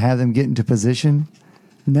just have them get into position?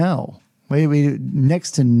 No. We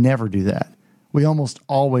next to never do that. We almost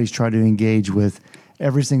always try to engage with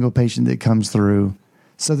every single patient that comes through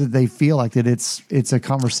so that they feel like that it's a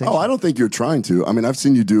conversation. Oh, I don't think you're trying to. I mean, I've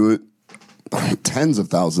seen you do it tens of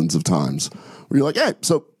thousands of times where you're like, hey,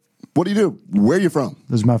 so what do you do? Where are you from?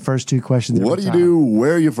 Those are my first two questions. What do you do?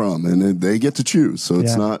 Where are you from? And then they get to choose. So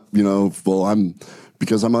it's not,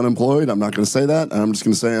 because I'm unemployed, I'm not going to say that. I'm just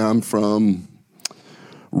going to say I'm from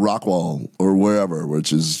Rockwall or wherever,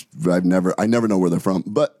 which is, I never know where they're from.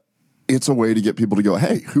 But it's a way to get people to go,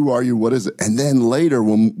 hey, who are you? What is it? And then later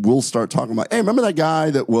when we'll start talking about, hey, remember that guy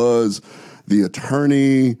that was the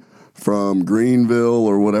attorney from Greenville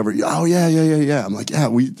or whatever? Oh, yeah. I'm like, yeah,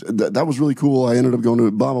 that was really cool. I ended up going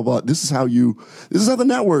to blah, blah, blah. This is how the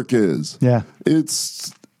network is. Yeah.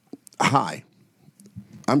 It's, hi,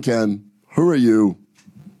 I'm Ken. Who are you?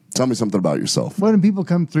 Tell me something about yourself. When people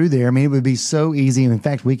come through there, I mean, it would be so easy. And in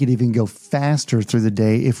fact, we could even go faster through the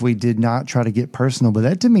day if we did not try to get personal. But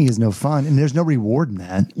that to me is no fun. And there's no reward in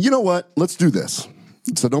that. You know what? Let's do this.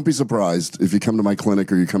 So don't be surprised if you come to my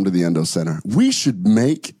clinic or you come to the Endo Center. We should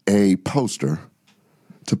make a poster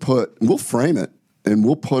we'll frame it and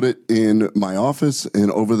we'll put it in my office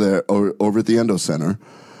and over there or over at the Endo Center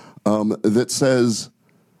that says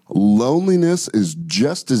loneliness is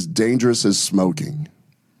just as dangerous as smoking.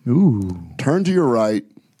 Ooh. Turn to your right,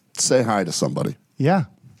 say hi to somebody. Yeah.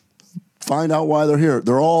 Find out why they're here.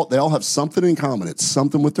 They all have something in common. It's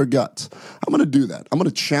something with their guts. I'm going to do that. I'm going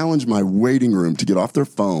to challenge my waiting room to get off their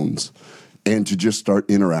phones and to just start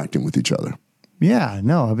interacting with each other. Yeah,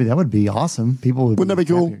 no, I mean, that would be awesome. Wouldn't that be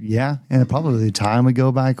cool? Happier. Yeah, and probably the time would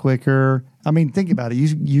go by quicker. I mean, think about it.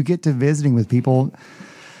 You get to visiting with people.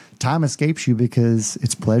 Time escapes you because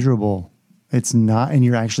it's pleasurable. It's not, and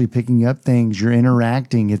you're actually picking up things. You're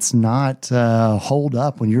interacting. It's not hold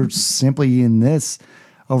up when you're simply in this.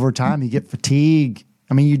 Over time, you get fatigue.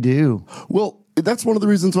 I mean, you do. Well, that's one of the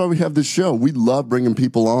reasons why we have this show. We love bringing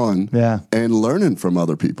people on and learning from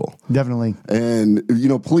other people. Definitely. And,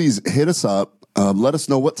 please hit us up. Let us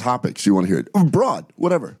know what topics you want to hear. Broad,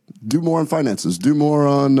 whatever. Do more on finances. Do more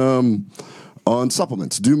on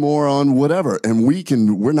supplements. Do more on whatever. And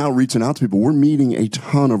we're now reaching out to people. We're meeting a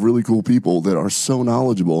ton of really cool people that are so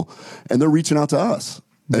knowledgeable, and they're reaching out to us.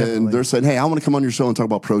 Definitely. And they're saying, hey, I want to come on your show and talk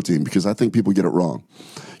about protein because I think people get it wrong.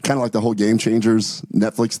 Kind of like the whole Game Changers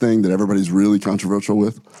Netflix thing that everybody's really controversial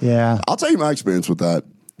with. Yeah. I'll tell you my experience with that.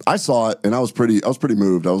 I saw it and I was pretty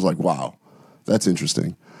moved. I was like, wow, that's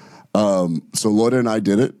interesting. So Loida and I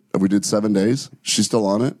did it. We did 7 days. She's still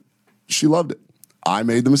on it. She loved it. I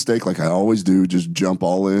made the mistake, like I always do, just jump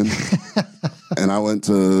all in. And I went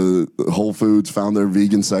to Whole Foods, found their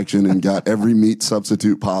vegan section, and got every meat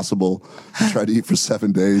substitute possible. Tried to eat for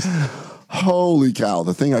 7 days. Holy cow,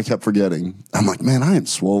 the thing I kept forgetting. I'm like, man, I am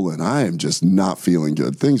swollen. I am just not feeling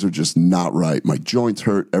good. Things are just not right. My joints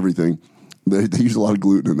hurt, everything. They use a lot of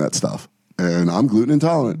gluten in that stuff. And I'm gluten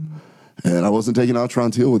intolerant. And I wasn't taking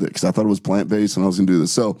Altrontil with it because I thought it was plant-based and I was going to do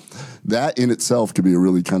this. So that in itself could be a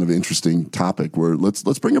really kind of interesting topic where let's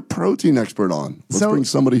bring a protein expert on. Let's bring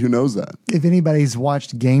somebody who knows that. If anybody's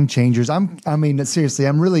watched Game Changers, seriously,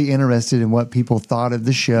 I'm really interested in what people thought of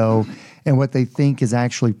the show and what they think is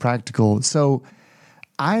actually practical. So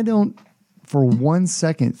I don't for 1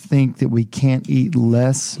 second think that we can't eat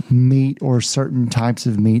less meat or certain types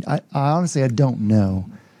of meat. I honestly, I don't know.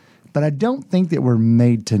 but I don't think that we're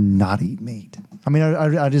made to not eat meat. I mean,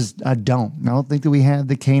 I don't. I don't think that we have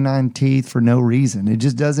the canine teeth for no reason. It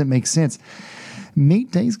just doesn't make sense.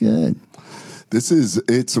 Meat tastes good.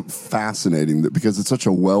 It's fascinating because it's such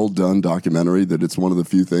a well done documentary that it's one of the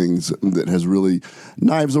few things that has really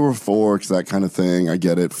knives over forks, that kind of thing. I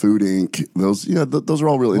get it. Food Inc. Those, those are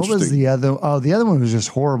all really interesting. What was the other? Oh, the other one was just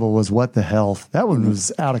horrible. Was What the Health? That one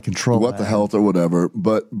was out of control. What the Health or whatever.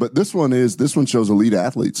 But this one shows elite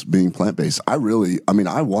athletes being plant based. I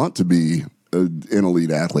want to be an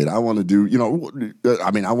elite athlete. I want to do,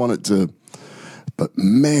 I want it to. But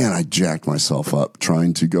man, I jacked myself up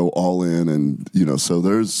trying to go all in, and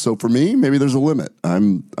so for me, maybe there's a limit.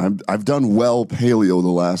 I've done well paleo the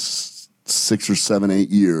last 6 or 7, 8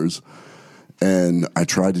 years, and I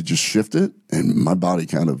tried to just shift it, and my body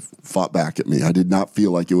kind of fought back at me. I did not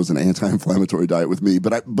feel like it was an anti-inflammatory diet with me,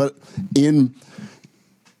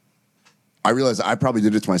 I realized I probably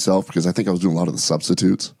did it to myself because I think I was doing a lot of the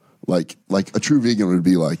substitutes. Like a true vegan would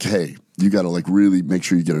be like, hey, you got to really make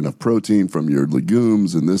sure you get enough protein from your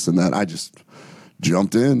legumes and this and that. I just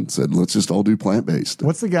jumped in, said, let's just all do plant-based.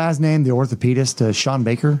 What's the guy's name? The orthopedist, Sean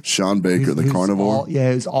Baker? Sean Baker, the carnivore.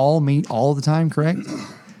 It's all meat all the time, correct?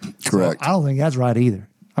 Correct. So I don't think that's right either.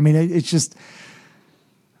 I mean, it's just,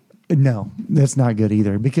 no, that's not good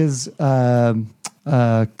either because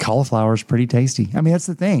cauliflower is pretty tasty. I mean, that's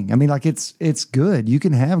the thing. I mean, it's good. You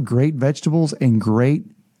can have great vegetables and great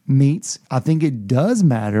meats. I think it does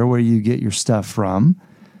matter where you get your stuff from,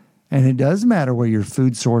 and it does matter where your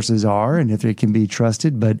food sources are and if it can be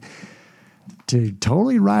trusted. But to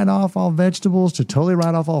totally write off all vegetables, to totally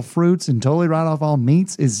write off all fruits, and totally write off all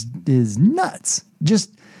meats is nuts.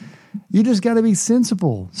 You just got to be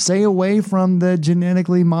sensible. Stay away from the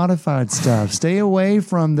genetically modified stuff. Stay away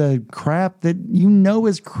from the crap that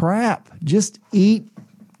is crap. Just eat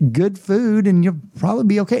good food and you'll probably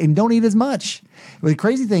be okay. And don't eat as much. But the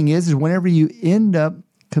crazy thing is whenever you end up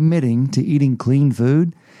committing to eating clean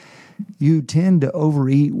food, you tend to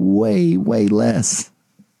overeat way, way less.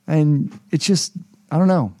 And it's just, I don't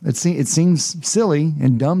know. It seems silly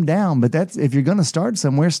and dumbed down, but that's, if you're going to start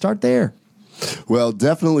somewhere, start there. Well,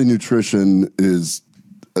 definitely nutrition is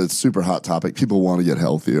a super hot topic. People want to get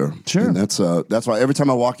healthier. Sure. And that's why every time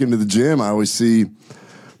I walk into the gym, I always see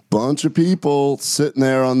bunch of people sitting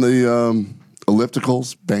there on the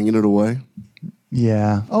ellipticals, banging it away.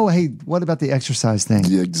 Yeah. Oh, hey, what about the exercise thing?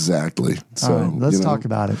 Yeah, exactly. So all right, let's talk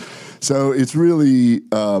about it. So it's really,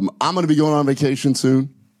 I'm going to be going on vacation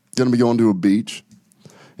soon. Going to be going to a beach.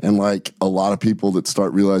 And like a lot of people that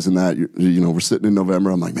start realizing that, we're sitting in November.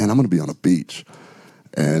 I'm like, man, I'm going to be on a beach.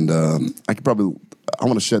 And I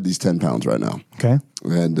want to shed these 10 pounds right now. Okay.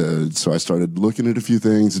 And so I started looking at a few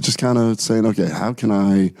things and just kind of saying, okay, how can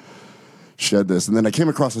I shed this? And then I came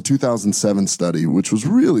across a 2007 study, which was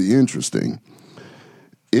really interesting.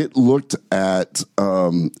 It looked at,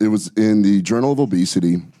 it was in the Journal of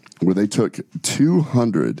Obesity, where they took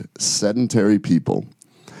 200 sedentary people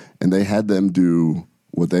and they had them do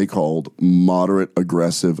what they called moderate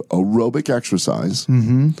aggressive aerobic exercise.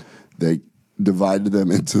 Mm-hmm. They divided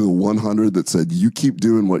them into the 100 that said, you keep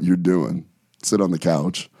doing what you're doing, sit on the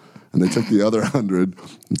couch. And they took the other 100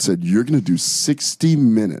 and said, you're going to do 60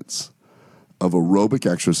 minutes of aerobic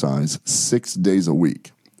exercise 6 days a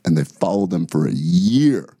week. And they followed them for a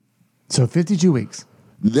year. So 52 weeks.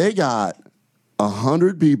 They got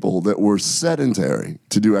 100 people that were sedentary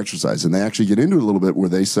to do exercise. And they actually get into it a little bit where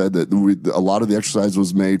they said that a lot of the exercise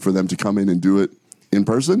was made for them to come in and do it in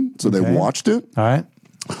person. So they watched it. All right.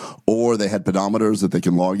 Or they had pedometers that they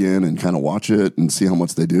can log in and kind of watch it and see how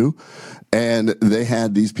much they do. And they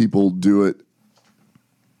had these people do it.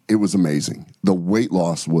 It was amazing. The weight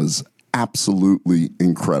loss was absolutely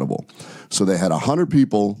incredible. So they had 100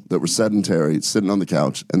 people that were sedentary sitting on the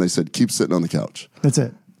couch, and they said, keep sitting on the couch. That's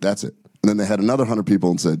it. That's it. And then they had another 100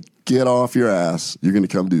 people and said, get off your ass. You're going to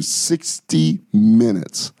come do 60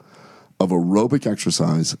 minutes of aerobic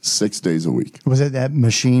exercise 6 days a week. Was it that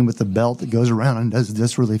machine with the belt that goes around and does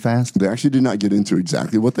this really fast? They actually did not get into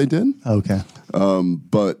exactly what they did. Okay.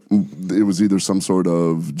 But it was either some sort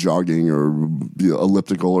of jogging or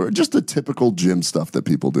elliptical or just the typical gym stuff that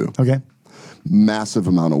people do. Okay. Massive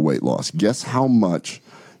amount of weight loss. Guess how much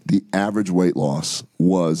the average weight loss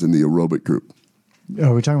was in the aerobic group?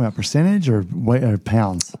 Are we talking about percentage or weight or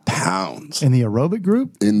pounds? Pounds. In the aerobic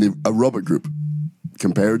group? In the aerobic group.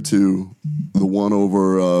 Compared to the one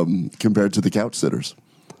over, compared to the couch sitters.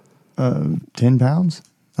 10 pounds?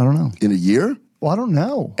 I don't know. In a year? Well, I don't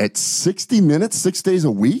know. At 60 minutes, 6 days a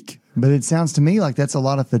week? But it sounds to me like that's a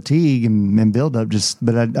lot of fatigue and buildup.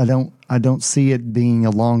 But I don't see it being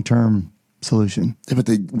a long-term solution. Yeah, but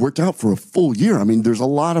they worked out for a full year. I mean, there's a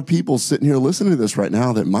lot of people sitting here listening to this right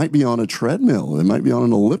now that might be on a treadmill. They might be on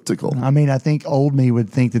an elliptical. I mean, I think old me would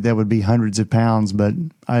think that would be hundreds of pounds, but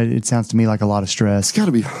it sounds to me like a lot of stress. It's got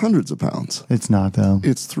to be hundreds of pounds. It's not, though.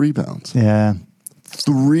 It's 3 pounds. Yeah.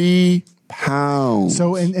 3 pounds.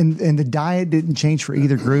 So, and the diet didn't change for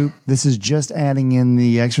either group. This is just adding in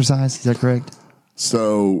the exercise. Is that correct?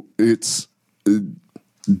 So it's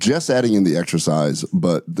just adding in the exercise,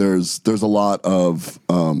 but there's a lot of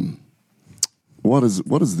what is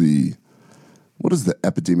the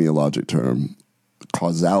epidemiologic term?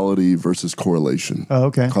 Causality versus correlation. Oh,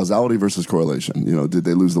 okay. Causality versus correlation. Did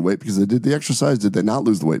they lose the weight because they did the exercise? Did they not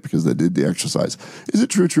lose the weight because they did the exercise? Is it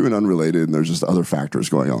true, and unrelated, and there's just other factors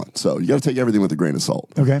going on? So you got to take everything with a grain of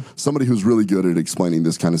salt. Okay. Somebody who's really good at explaining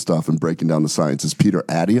this kind of stuff and breaking down the science is Peter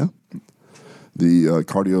Attia, the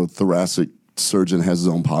cardiothoracic surgeon, has his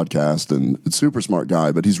own podcast, and it's a super smart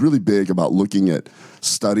guy, but he's really big about looking at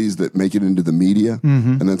studies that make it into the media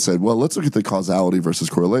and then said, well, let's look at the causality versus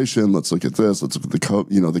correlation. Let's look at this. Let's look at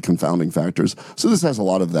the confounding factors. So this has a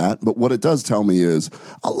lot of that. But what it does tell me is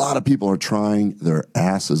a lot of people are trying their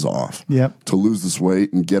asses off to lose this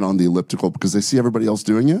weight and get on the elliptical because they see everybody else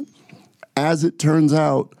doing it. As it turns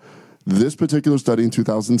out, this particular study in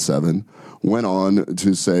 2007 went on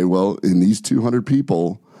to say, well, in these 200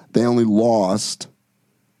 people, they only lost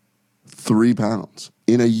 3 pounds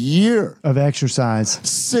in a year of exercise.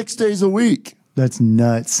 6 days a week. That's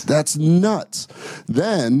nuts. That's nuts.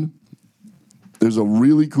 Then there's a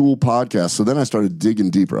really cool podcast. So then I started digging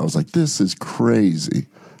deeper. I was like, this is crazy.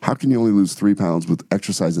 How can you only lose 3 pounds with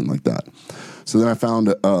exercising like that? So then I found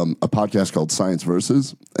a podcast called Science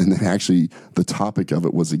Versus, and then actually the topic of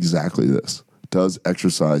it was exactly this. Does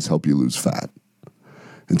exercise help you lose fat?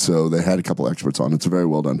 And so they had a couple experts on. It's a very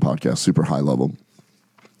well done podcast, super high level.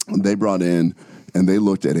 They brought in and they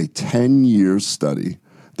looked at a 10-year study.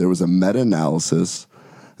 There was a meta-analysis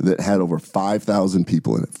that had over 5,000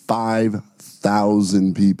 people in it.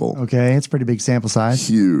 5,000 people. Okay, it's a pretty big sample size.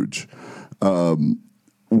 Huge.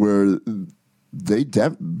 Where they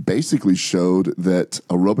basically showed that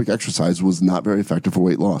aerobic exercise was not very effective for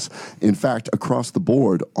weight loss. In fact, across the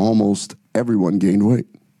board, almost everyone gained weight.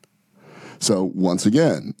 So once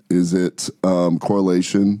again, is it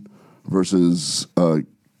correlation versus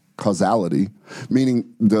causality?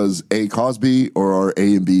 Meaning, does A cause B, or are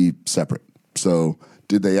A and B separate? So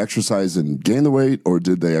did they exercise and gain the weight, or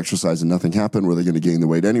did they exercise and nothing happened? Were they going to gain the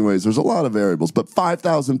weight anyways? There's a lot of variables, but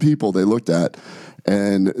 5,000 people they looked at,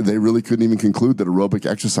 and they really couldn't even conclude that aerobic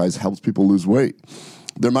exercise helps people lose weight.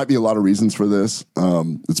 There might be a lot of reasons for this.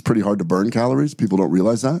 It's pretty hard to burn calories. People don't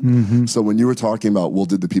realize that. Mm-hmm. So when you were talking about, well,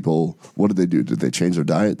 what did they do? Did they change their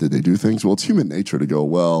diet? Did they do things? Well, it's human nature to go,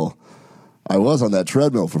 well, I was on that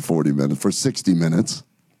treadmill for 60 minutes.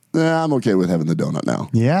 I'm okay with having the donut now.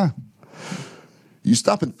 Yeah. You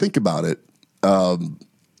stop and think about it. A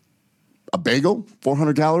bagel,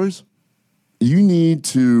 400 calories. You need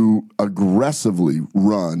to aggressively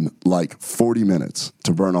run like 40 minutes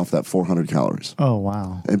to burn off that 400 calories. Oh,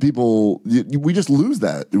 wow. And people, we just lose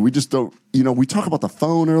that. We just don't, we talk about the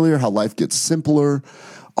phone earlier, how life gets simpler,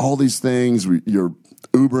 all these things. You're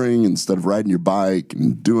Ubering instead of riding your bike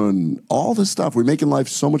and doing all this stuff. We're making life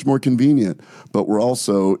so much more convenient, but we're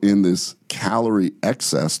also in this calorie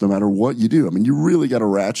excess no matter what you do. I mean, you really got to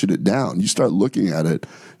ratchet it down. You start looking at it,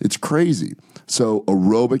 it's crazy. So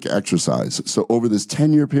aerobic exercise. So over this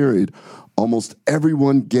 10-year period, almost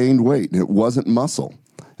everyone gained weight, and it wasn't muscle.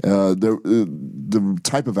 The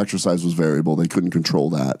type of exercise was variable. They couldn't control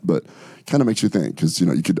that, but kind of makes you think, because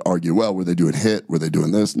you could argue, well, were they doing HIIT? Were they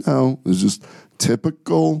doing this? No, it was just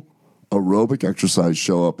typical aerobic exercise.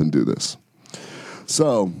 Show up and do this.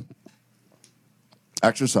 So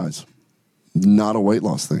exercise, not a weight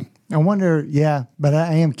loss thing. I wonder, but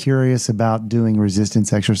I am curious about doing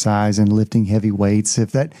resistance exercise and lifting heavy weights.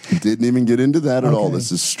 If that didn't even get into that at all. This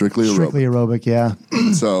is strictly aerobic. Strictly aerobic, yeah.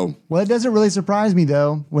 So, well, it doesn't really surprise me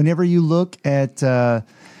though. Whenever you look at,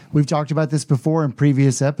 we've talked about this before in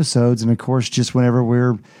previous episodes, and of course, just whenever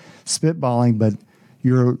we're spitballing, but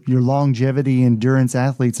your longevity endurance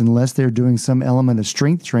athletes, unless they're doing some element of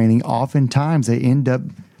strength training, oftentimes they end up.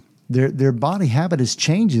 Their body habitus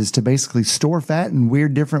changes to basically store fat in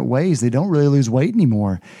weird different ways. They don't really lose weight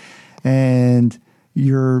anymore. And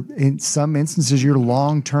in some instances, your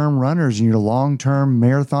long-term runners and your long-term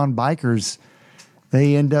marathon bikers,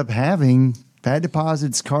 they end up having fat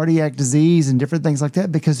deposits, cardiac disease, and different things like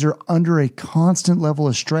that because they're under a constant level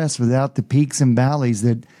of stress without the peaks and valleys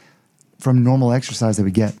that from normal exercise that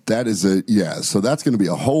we get. That is so that's going to be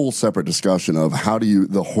a whole separate discussion of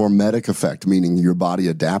the hormetic effect, meaning your body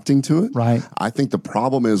adapting to it. Right. I think the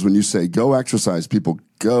problem is when you say go exercise, people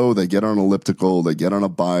go, they get on an elliptical, they get on a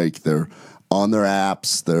bike, they're on their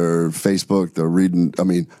apps, their Facebook, they're reading. I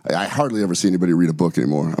mean, I hardly ever see anybody read a book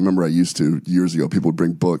anymore. I remember I used to years ago, people would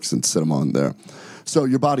bring books and sit them on there. So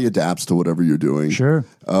your body adapts to whatever you're doing. Sure.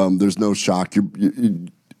 There's no shock.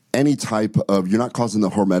 Any type of, you're not causing the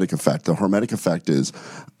hormetic effect. The hormetic effect is,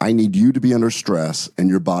 I need you to be under stress and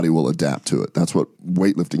your body will adapt to it. That's what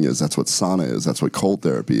weightlifting is. That's what sauna is. That's what cold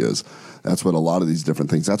therapy is. That's what a lot of these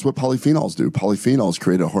different things, that's what polyphenols do. Polyphenols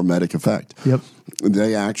create a hormetic effect. Yep.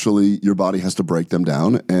 They actually, your body has to break them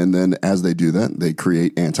down. And then as they do that, they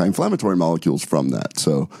create anti-inflammatory molecules from that.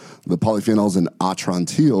 So the polyphenols in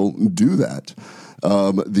Atrantil do that.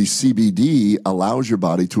 The CBD allows your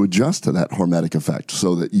body to adjust to that hormetic effect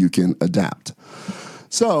so that you can adapt.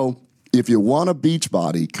 So if you want a beach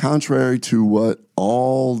body, contrary to what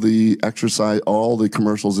all the exercise, all the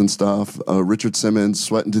commercials and stuff, Richard Simmons,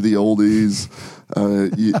 sweating to the oldies,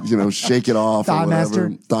 shake it off or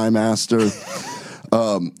whatever. Thigh Master.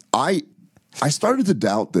 I started to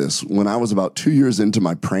doubt this when I was about 2 years into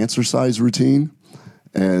my Prancercise routine.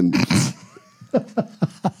 And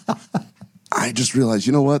I just realized,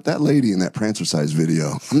 you know what? That lady in that Prancercise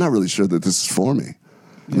video, I'm not really sure that this is for me.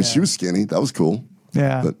 I mean, she was skinny. That was cool.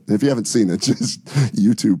 Yeah. But if you haven't seen it, just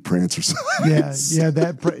YouTube Prancercise. Yeah.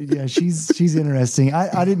 She's interesting.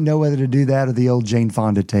 I didn't know whether to do that or the old Jane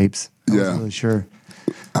Fonda tapes. I wasn't really sure.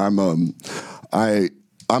 I'm all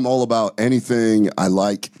about anything. I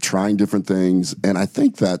like trying different things, and I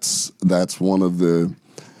think that's one of the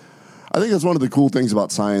cool things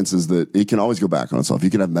about science is that it can always go back on itself. You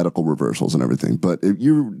can have medical reversals and everything. But if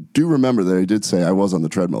you do remember that I did say I was on the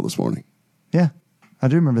treadmill this morning. Yeah, I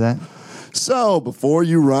do remember that. So before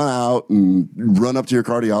you run out and run up to your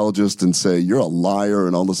cardiologist and say you're a liar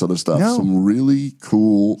and all this other stuff, some really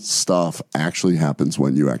cool stuff actually happens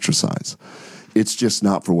when you exercise. It's just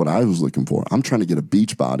not for what I was looking for. I'm trying to get a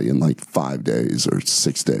beach body in like 5 days or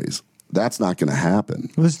 6 days. That's not going to happen.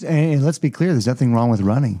 And let's be clear, there's nothing wrong with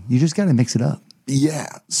running. You just got to mix it up. Yeah.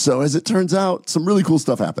 So as it turns out, some really cool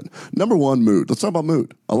stuff happened. Number one, mood. Let's talk about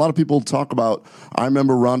mood. A lot of people talk about, I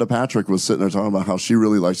remember Rhonda Patrick was sitting there talking about how she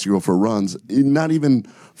really likes to go for runs, not even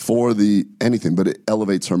for anything, but it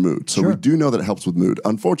elevates her mood. So we do know that it helps with mood.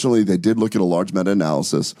 Unfortunately, they did look at a large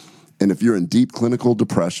meta-analysis, and if you're in deep clinical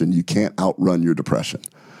depression, you can't outrun your depression.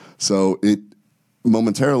 So it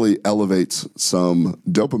momentarily elevates some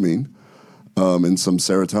dopamine and some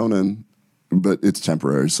serotonin, but it's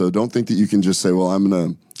temporary. So don't think that you can just say, well, I'm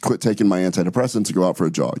going to quit taking my antidepressants and go out for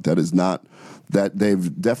a jog. That is not that.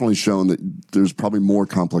 They've definitely shown that there's probably more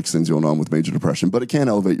complex things going on with major depression, but it can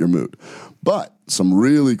elevate your mood. But some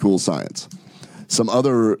really cool science. Some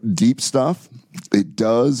other deep stuff, it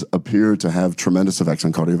does appear to have tremendous effects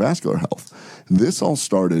on cardiovascular health. This all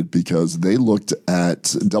started because they looked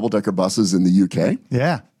at double-decker buses in the UK.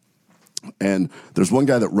 Yeah. And there's one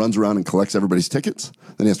guy that runs around and collects everybody's tickets.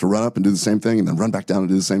 Then he has to run up and do the same thing and then run back down and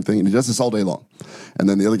do the same thing. And he does this all day long. And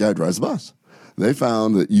then the other guy drives the bus. They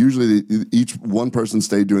found that usually each one person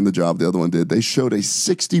stayed doing the job the other one did. They showed a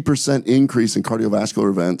 60% increase in cardiovascular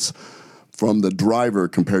events from the driver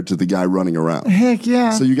compared to the guy running around. Heck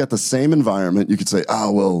yeah. So you got the same environment. You could say,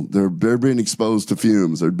 oh, well, they're being exposed to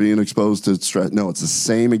fumes. They're being exposed to stress. No, it's the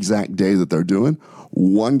same exact day that they're doing.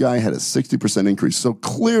 One guy had a 60% increase. So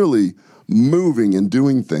clearly moving and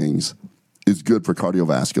doing things is good for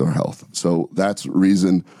cardiovascular health. So that's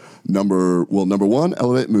reason number one,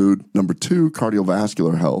 elevate mood. Number two,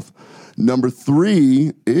 cardiovascular health. Number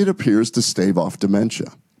three, it appears to stave off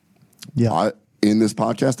dementia. Yeah. In this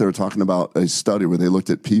podcast, they were talking about a study where they looked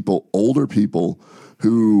at older people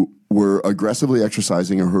who were aggressively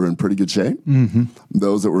exercising or who were in pretty good shape,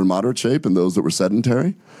 those that were in moderate shape and those that were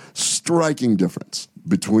sedentary. Striking difference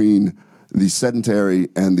between the sedentary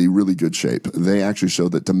and the really good shape. They actually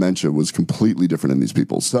showed that dementia was completely different in these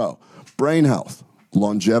people. So, brain health,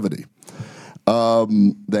 longevity.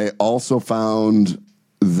 They also found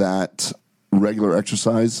that regular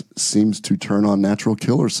exercise seems to turn on natural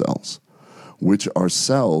killer cells, which are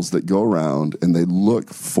cells that go around and they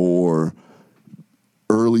look for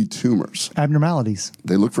early tumors. Abnormalities.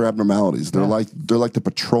 They look for abnormalities. They're like the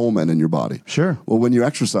patrolmen in your body. Sure. Well, when you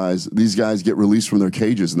exercise, these guys get released from their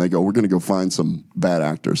cages and they go, we're going to go find some bad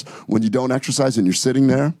actors. When you don't exercise and you're sitting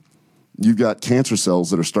there, you've got cancer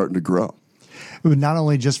cells that are starting to grow. Not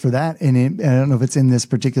only just for that, and I don't know if it's in this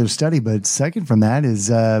particular study, but second from that is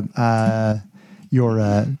your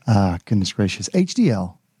goodness gracious,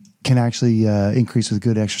 HDL. can actually increase with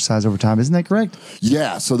good exercise over time. Isn't that correct?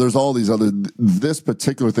 Yeah. So there's all these other. This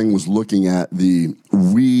particular thing was looking at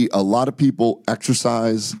a lot of people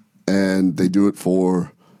exercise and they do it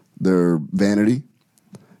for their vanity.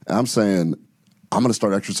 I'm saying I'm going to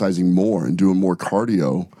start exercising more and doing more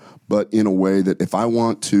cardio, but in a way that if I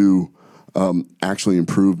want to actually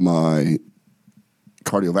improve my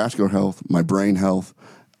cardiovascular health, my brain health,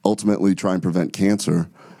 ultimately try and prevent cancer.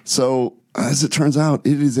 So as it turns out,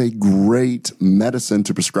 it is a great medicine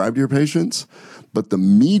to prescribe to your patients, but the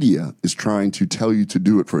media is trying to tell you to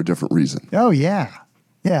do it for a different reason. Oh, yeah.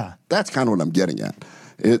 Yeah. That's kind of what I'm getting at.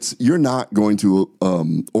 You're not going to,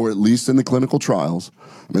 or at least in the clinical trials.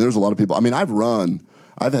 I mean, there's a lot of people. I mean,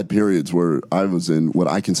 I've had periods where I was in what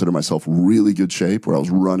I consider myself really good shape, where I was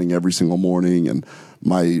running every single morning and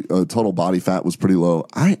my total body fat was pretty low.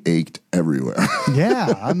 I ached everywhere.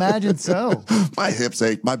 Yeah, I imagine so. My hips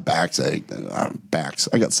ached, my backs ached. I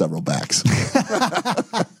got several backs.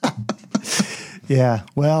 Yeah,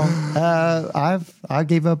 well, I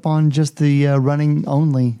gave up on just the running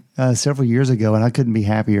only several years ago, and I couldn't be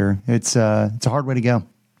happier. It's a hard way to go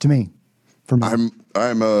to me. For me,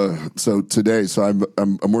 So today,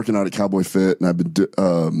 I'm working out at Cowboy Fit, and I've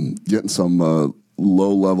been getting some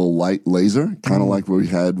low level light laser, kind of like what we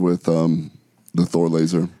had with the Thor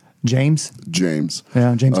laser. James.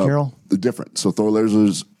 Yeah, James Carroll. Different. So Thor laser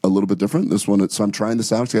is a little bit different. This one, so I'm trying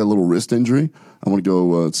this out. I got a little wrist injury. I want to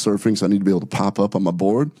go surfing, so I need to be able to pop up on my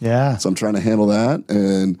board. Yeah. So I'm trying to handle that.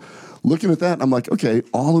 And looking at that, I'm like, okay,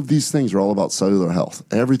 all of these things are all about cellular health.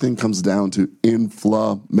 Everything comes down to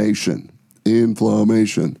inflammation.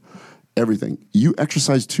 Everything. You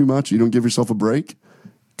exercise too much, you don't give yourself a break,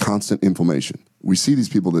 constant inflammation. We see these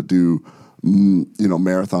people that do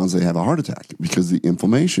marathons, they have a heart attack because the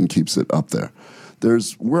inflammation keeps it up there.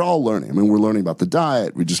 We're all learning. I mean, we're learning about the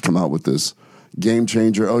diet. We just come out with this game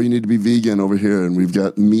changer. Oh, you need to be vegan over here. And we've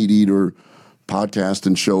got Meat Eater podcast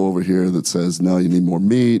and show over here that says, no, you need more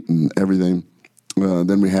meat and everything.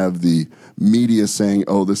 Then we have the media saying,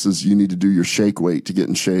 oh, you need to do your shake weight to get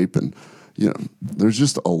in shape. And, there's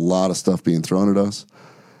just a lot of stuff being thrown at us.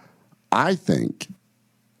 I think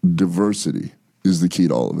diversity is the key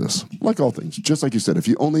to all of this. Like all things, just like you said, if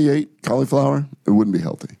you only ate cauliflower, it wouldn't be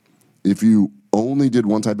healthy. If you only did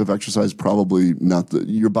one type of exercise, probably not.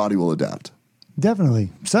 Your body will adapt. Definitely.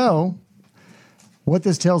 So what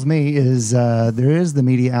this tells me is there is the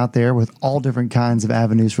media out there with all different kinds of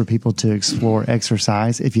avenues for people to explore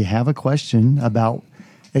exercise. If you have a question about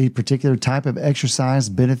a particular type of exercise,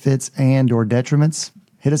 benefits and or detriments,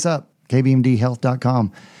 hit us up,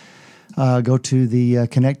 kbmdhealth.com. Go to the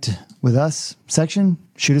Connect with Us section,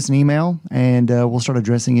 shoot us an email, and we'll start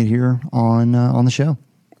addressing it here on the show.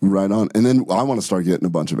 Right on. And then I want to start getting a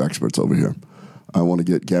bunch of experts over here. I want to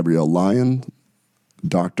get Gabrielle Lyon,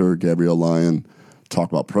 Dr. Gabrielle Lyon, talk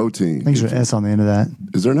about protein. I think there's an S on the end of that.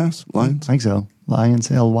 Is there an S? Lyons? I think so. Lyons,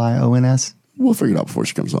 Lyons. We'll figure it out before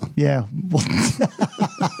she comes on. Yeah.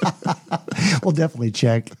 We'll definitely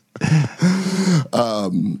check.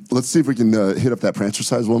 Let's see if we can hit up that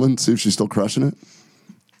Prancer-sized woman, see if she's still crushing it.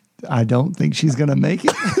 I don't think she's going to make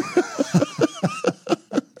it.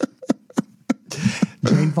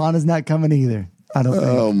 Jane Fonda's not coming either. I don't think.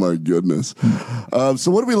 Oh, my goodness.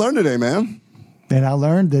 So what did we learn today, man? And I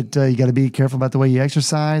learned that you got to be careful about the way you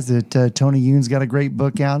exercise, that Tony Yoon's got a great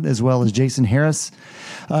book out, as well as Jason Harris.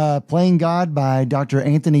 Playing God by Dr.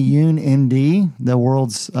 Anthony Yoon, MD, the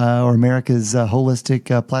world's or America's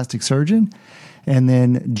holistic plastic surgeon. And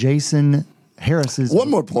then Jason Harris's. One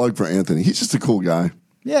more plug for Anthony. He's just a cool guy.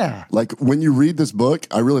 Yeah. Like when you read this book,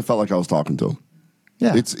 I really felt like I was talking to him.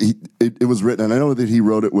 Yeah. It was written, and I know that he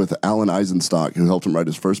wrote it with Alan Eisenstock, who helped him write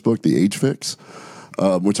his first book, The Age Fix,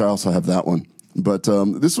 which I also have that one. But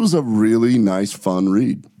this was a really nice, fun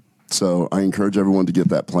read. So I encourage everyone to get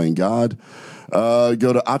that, Playing God. Go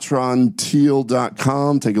to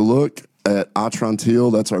atronteal.com. Take a look at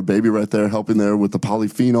Atronteal. That's our baby right there, helping there with the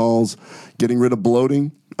polyphenols, getting rid of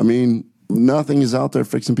bloating. I mean, nothing is out there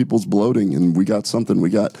fixing people's bloating, and we got something. We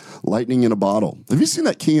got lightning in a bottle. Have you seen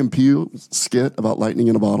that Key and Peele skit about lightning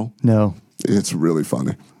in a bottle? No. It's really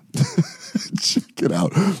funny. Check it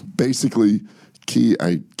out. Basically, Key,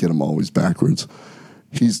 I get him always backwards.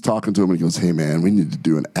 He's talking to him and he goes, "Hey man, we need to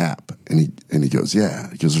do an app." And he goes, "Yeah."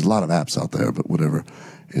 He goes, "There's a lot of apps out there, but whatever."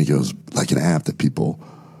 And he goes, "Like an app that people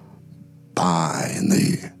buy and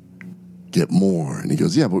they get more." And he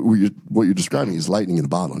goes, "Yeah, but what you're describing is lightning in a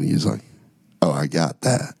bottle." And he's like, "Oh, I got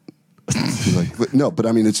that." He's like, "No, but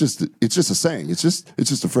I mean, it's just a saying. It's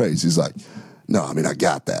just a phrase." He's like, "No, I mean, I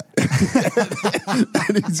got that."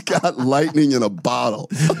 and he's got lightning in a bottle.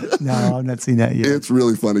 No, I've not seen that yet. It's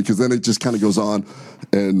really funny because then it just kind of goes on,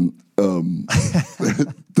 and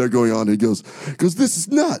they're going on. And he goes, this is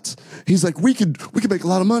nuts. He's like, we could make a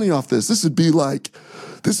lot of money off this. This would be like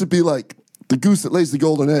the goose that lays the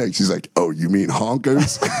golden eggs. He's like, oh, you mean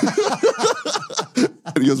honkers?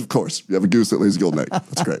 And he goes, of course, you have a goose that lays a golden egg.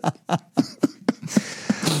 That's great.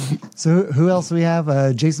 So who else do we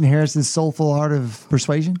have? Jason Harris's Soulful Art of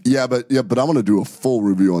Persuasion. Yeah, but I'm gonna do a full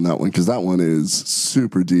review on that one because that one is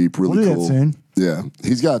super deep, really we'll do cool. That soon. Yeah,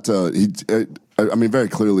 he's got I mean, very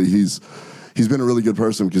clearly he's been a really good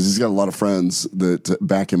person because he's got a lot of friends that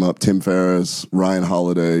back him up. Tim Ferriss, Ryan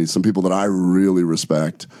Holiday, some people that I really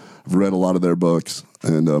respect. I've read a lot of their books,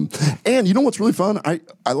 and you know what's really fun? I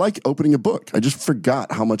like opening a book. I just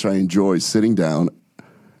forgot how much I enjoy sitting down,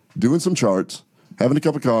 doing some charts, having a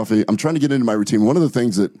cup of coffee. I'm trying to get into my routine. One of the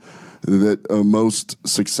things that most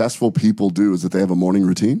successful people do is that they have a morning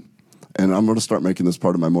routine, and I'm going to start making this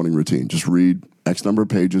part of my morning routine. Just read X number of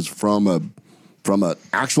pages from an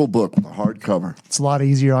actual book with a hardcover. It's a lot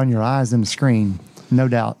easier on your eyes than a screen, no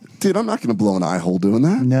doubt. Dude, I'm not going to blow an eye hole doing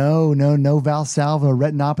that. No Valsalva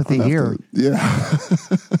retinopathy here.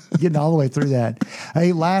 Getting all the way through that.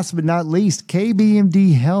 Hey, last but not least,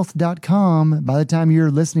 kbmdhealth.com. By the time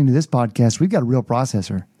you're listening to this podcast, we've got a real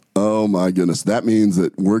processor. Oh my goodness. That means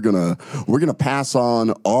that we're going to pass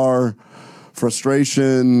on our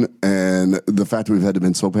frustration and the fact that we've had to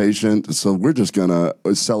been so patient. So we're just going to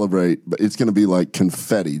celebrate. It's going to be like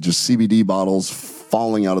confetti, just CBD bottles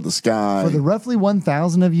falling out of the sky. For the roughly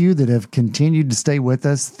 1,000 of you that have continued to stay with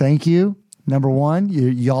us, thank you. Number one,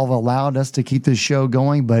 y'all have allowed us to keep this show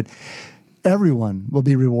going, but everyone will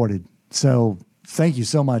be rewarded. So thank you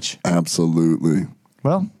so much. Absolutely.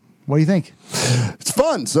 Well, what do you think? It's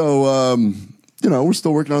fun. So, we're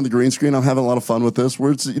still working on the green screen. I'm having a lot of fun with this.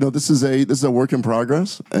 This is a work in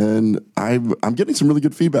progress, and I'm getting some really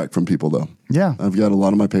good feedback from people, though. Yeah, I've got a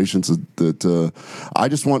lot of my patients that I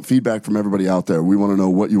just want feedback from everybody out there. We want to know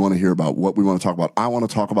what you want to hear about, what we want to talk about. I want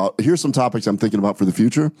to talk about. Here's some topics I'm thinking about for the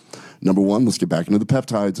future. Number one, let's get back into the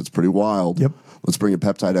peptides. It's pretty wild. Yep. Let's bring a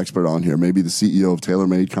peptide expert on here. Maybe the CEO of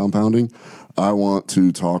TaylorMade Compounding. I want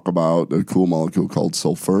to talk about a cool molecule called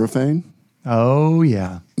sulforaphane. Oh,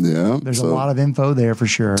 yeah. Yeah. There's a lot of info there for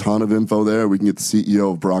sure. Ton of info there. We can get the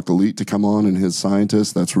CEO of Brock Elite to come on and his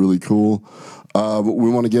scientist. That's really cool. We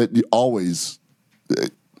want to get always a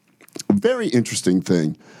very interesting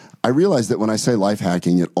thing. I realize that when I say life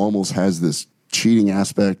hacking, it almost has this cheating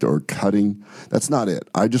aspect or cutting. That's not it.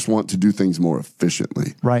 I just want to do things more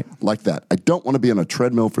efficiently. Right. Like that. I don't want to be on a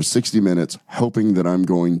treadmill for 60 minutes hoping that I'm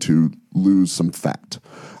going to lose some fat.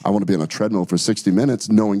 I want to be on a treadmill for 60 minutes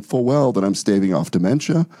knowing full well that I'm staving off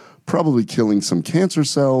dementia, probably killing some cancer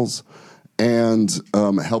cells, and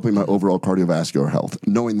helping my overall cardiovascular health.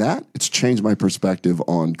 Knowing that, it's changed my perspective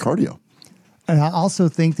on cardio. And I also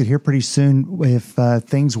think that here pretty soon, if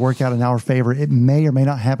things work out in our favor, it may or may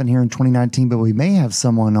not happen here in 2019, but we may have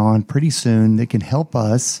someone on pretty soon that can help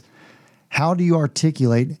us. How do you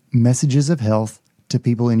articulate messages of health to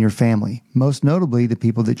people in your family, most notably the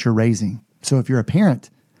people that you're raising? So if you're a parent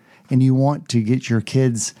and you want to get your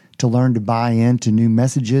kids to learn to buy into new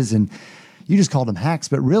messages, and you just called them hacks,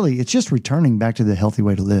 but really it's just returning back to the healthy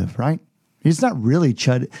way to live, right? It's not really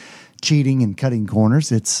cheating and cutting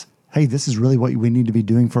corners. It's, hey, this is really what we need to be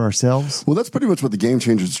doing for ourselves. Well, that's pretty much what the Game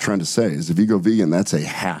Changers is trying to say is if you go vegan, that's a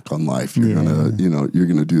hack on life. You're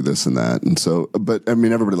gonna do this and that. And so, but I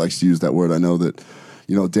mean, everybody likes to use that word. I know that,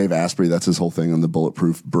 Dave Asprey, that's his whole thing on the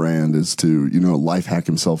Bulletproof brand is to, life hack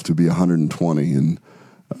himself to be 120. And,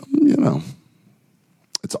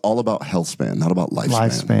 it's all about health span, not about lifespan.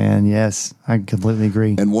 Lifespan, yes. I completely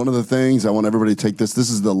agree. And one of the things I want everybody to take this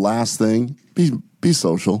is the last thing, be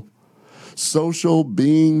social. Social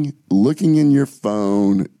looking in your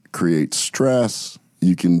phone creates stress.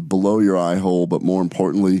 You can blow your eye hole, but more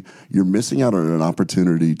importantly, you're missing out on an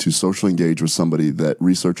opportunity to socially engage with somebody that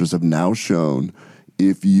researchers have now shown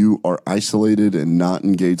if you are isolated and not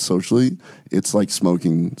engaged socially, it's like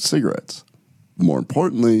smoking cigarettes. More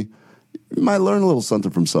importantly, you might learn a little something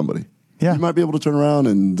from somebody. Yeah. You might be able to turn around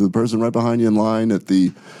and the person right behind you in line at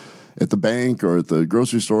the bank or at the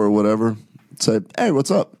grocery store or whatever, say, hey, what's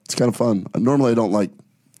up? It's kind of fun. Normally I don't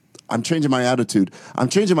I'm changing my attitude. I'm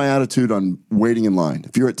changing my attitude on waiting in line.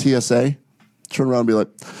 If you're at TSA, turn around and be like,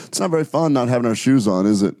 it's not very fun not having our shoes on,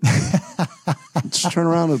 is it? Just turn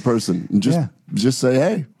around to the person and just say,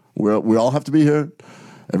 hey, we all have to be here.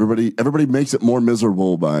 Everybody makes it more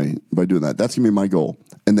miserable by doing that. That's going to be my goal.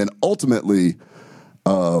 And then ultimately,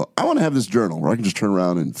 I want to have this journal where I can just turn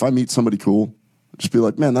around and if I meet somebody cool, Just be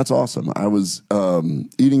like, man, that's awesome. I was I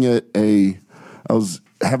was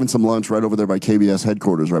having some lunch right over there by KBS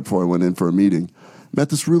headquarters right before I went in for a meeting. Met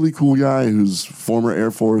this really cool guy who's former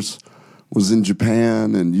Air Force, was in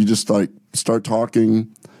Japan, and you just like start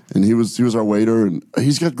talking, and he was our waiter, and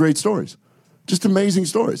he's got great stories. Just amazing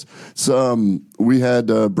stories. So we had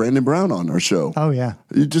Brandon Brown on our show. Oh, yeah.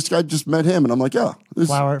 I just met him, and I'm like, yeah.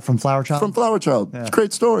 From Flower Child? From Flower Child. Yeah. It's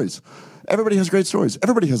great stories. Everybody has great stories.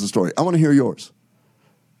 Everybody has a story. I want to hear yours.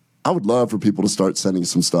 I would love for people to start sending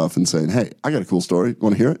some stuff and saying, hey, I got a cool story.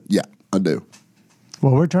 Want to hear it? Yeah, I do.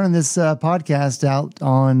 Well, we're turning this podcast out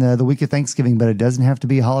on the week of Thanksgiving, but it doesn't have to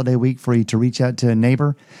be a holiday week for you to reach out to a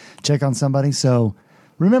neighbor, check on somebody. So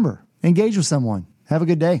remember, engage with someone. Have a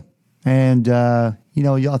good day. And, I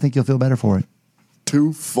think you'll feel better for it.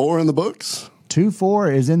 2-4 in the books?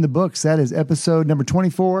 2-4 is in the books. That is episode number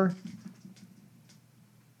 24.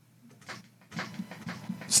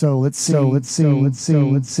 So let's see what happens.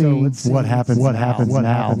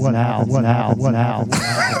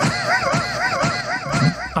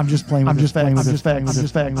 I'm just playing with facts.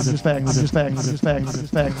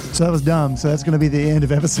 So that was dumb. So that's going to be the end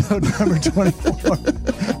of episode number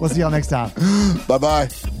 24. We'll see y'all next time. Bye-bye.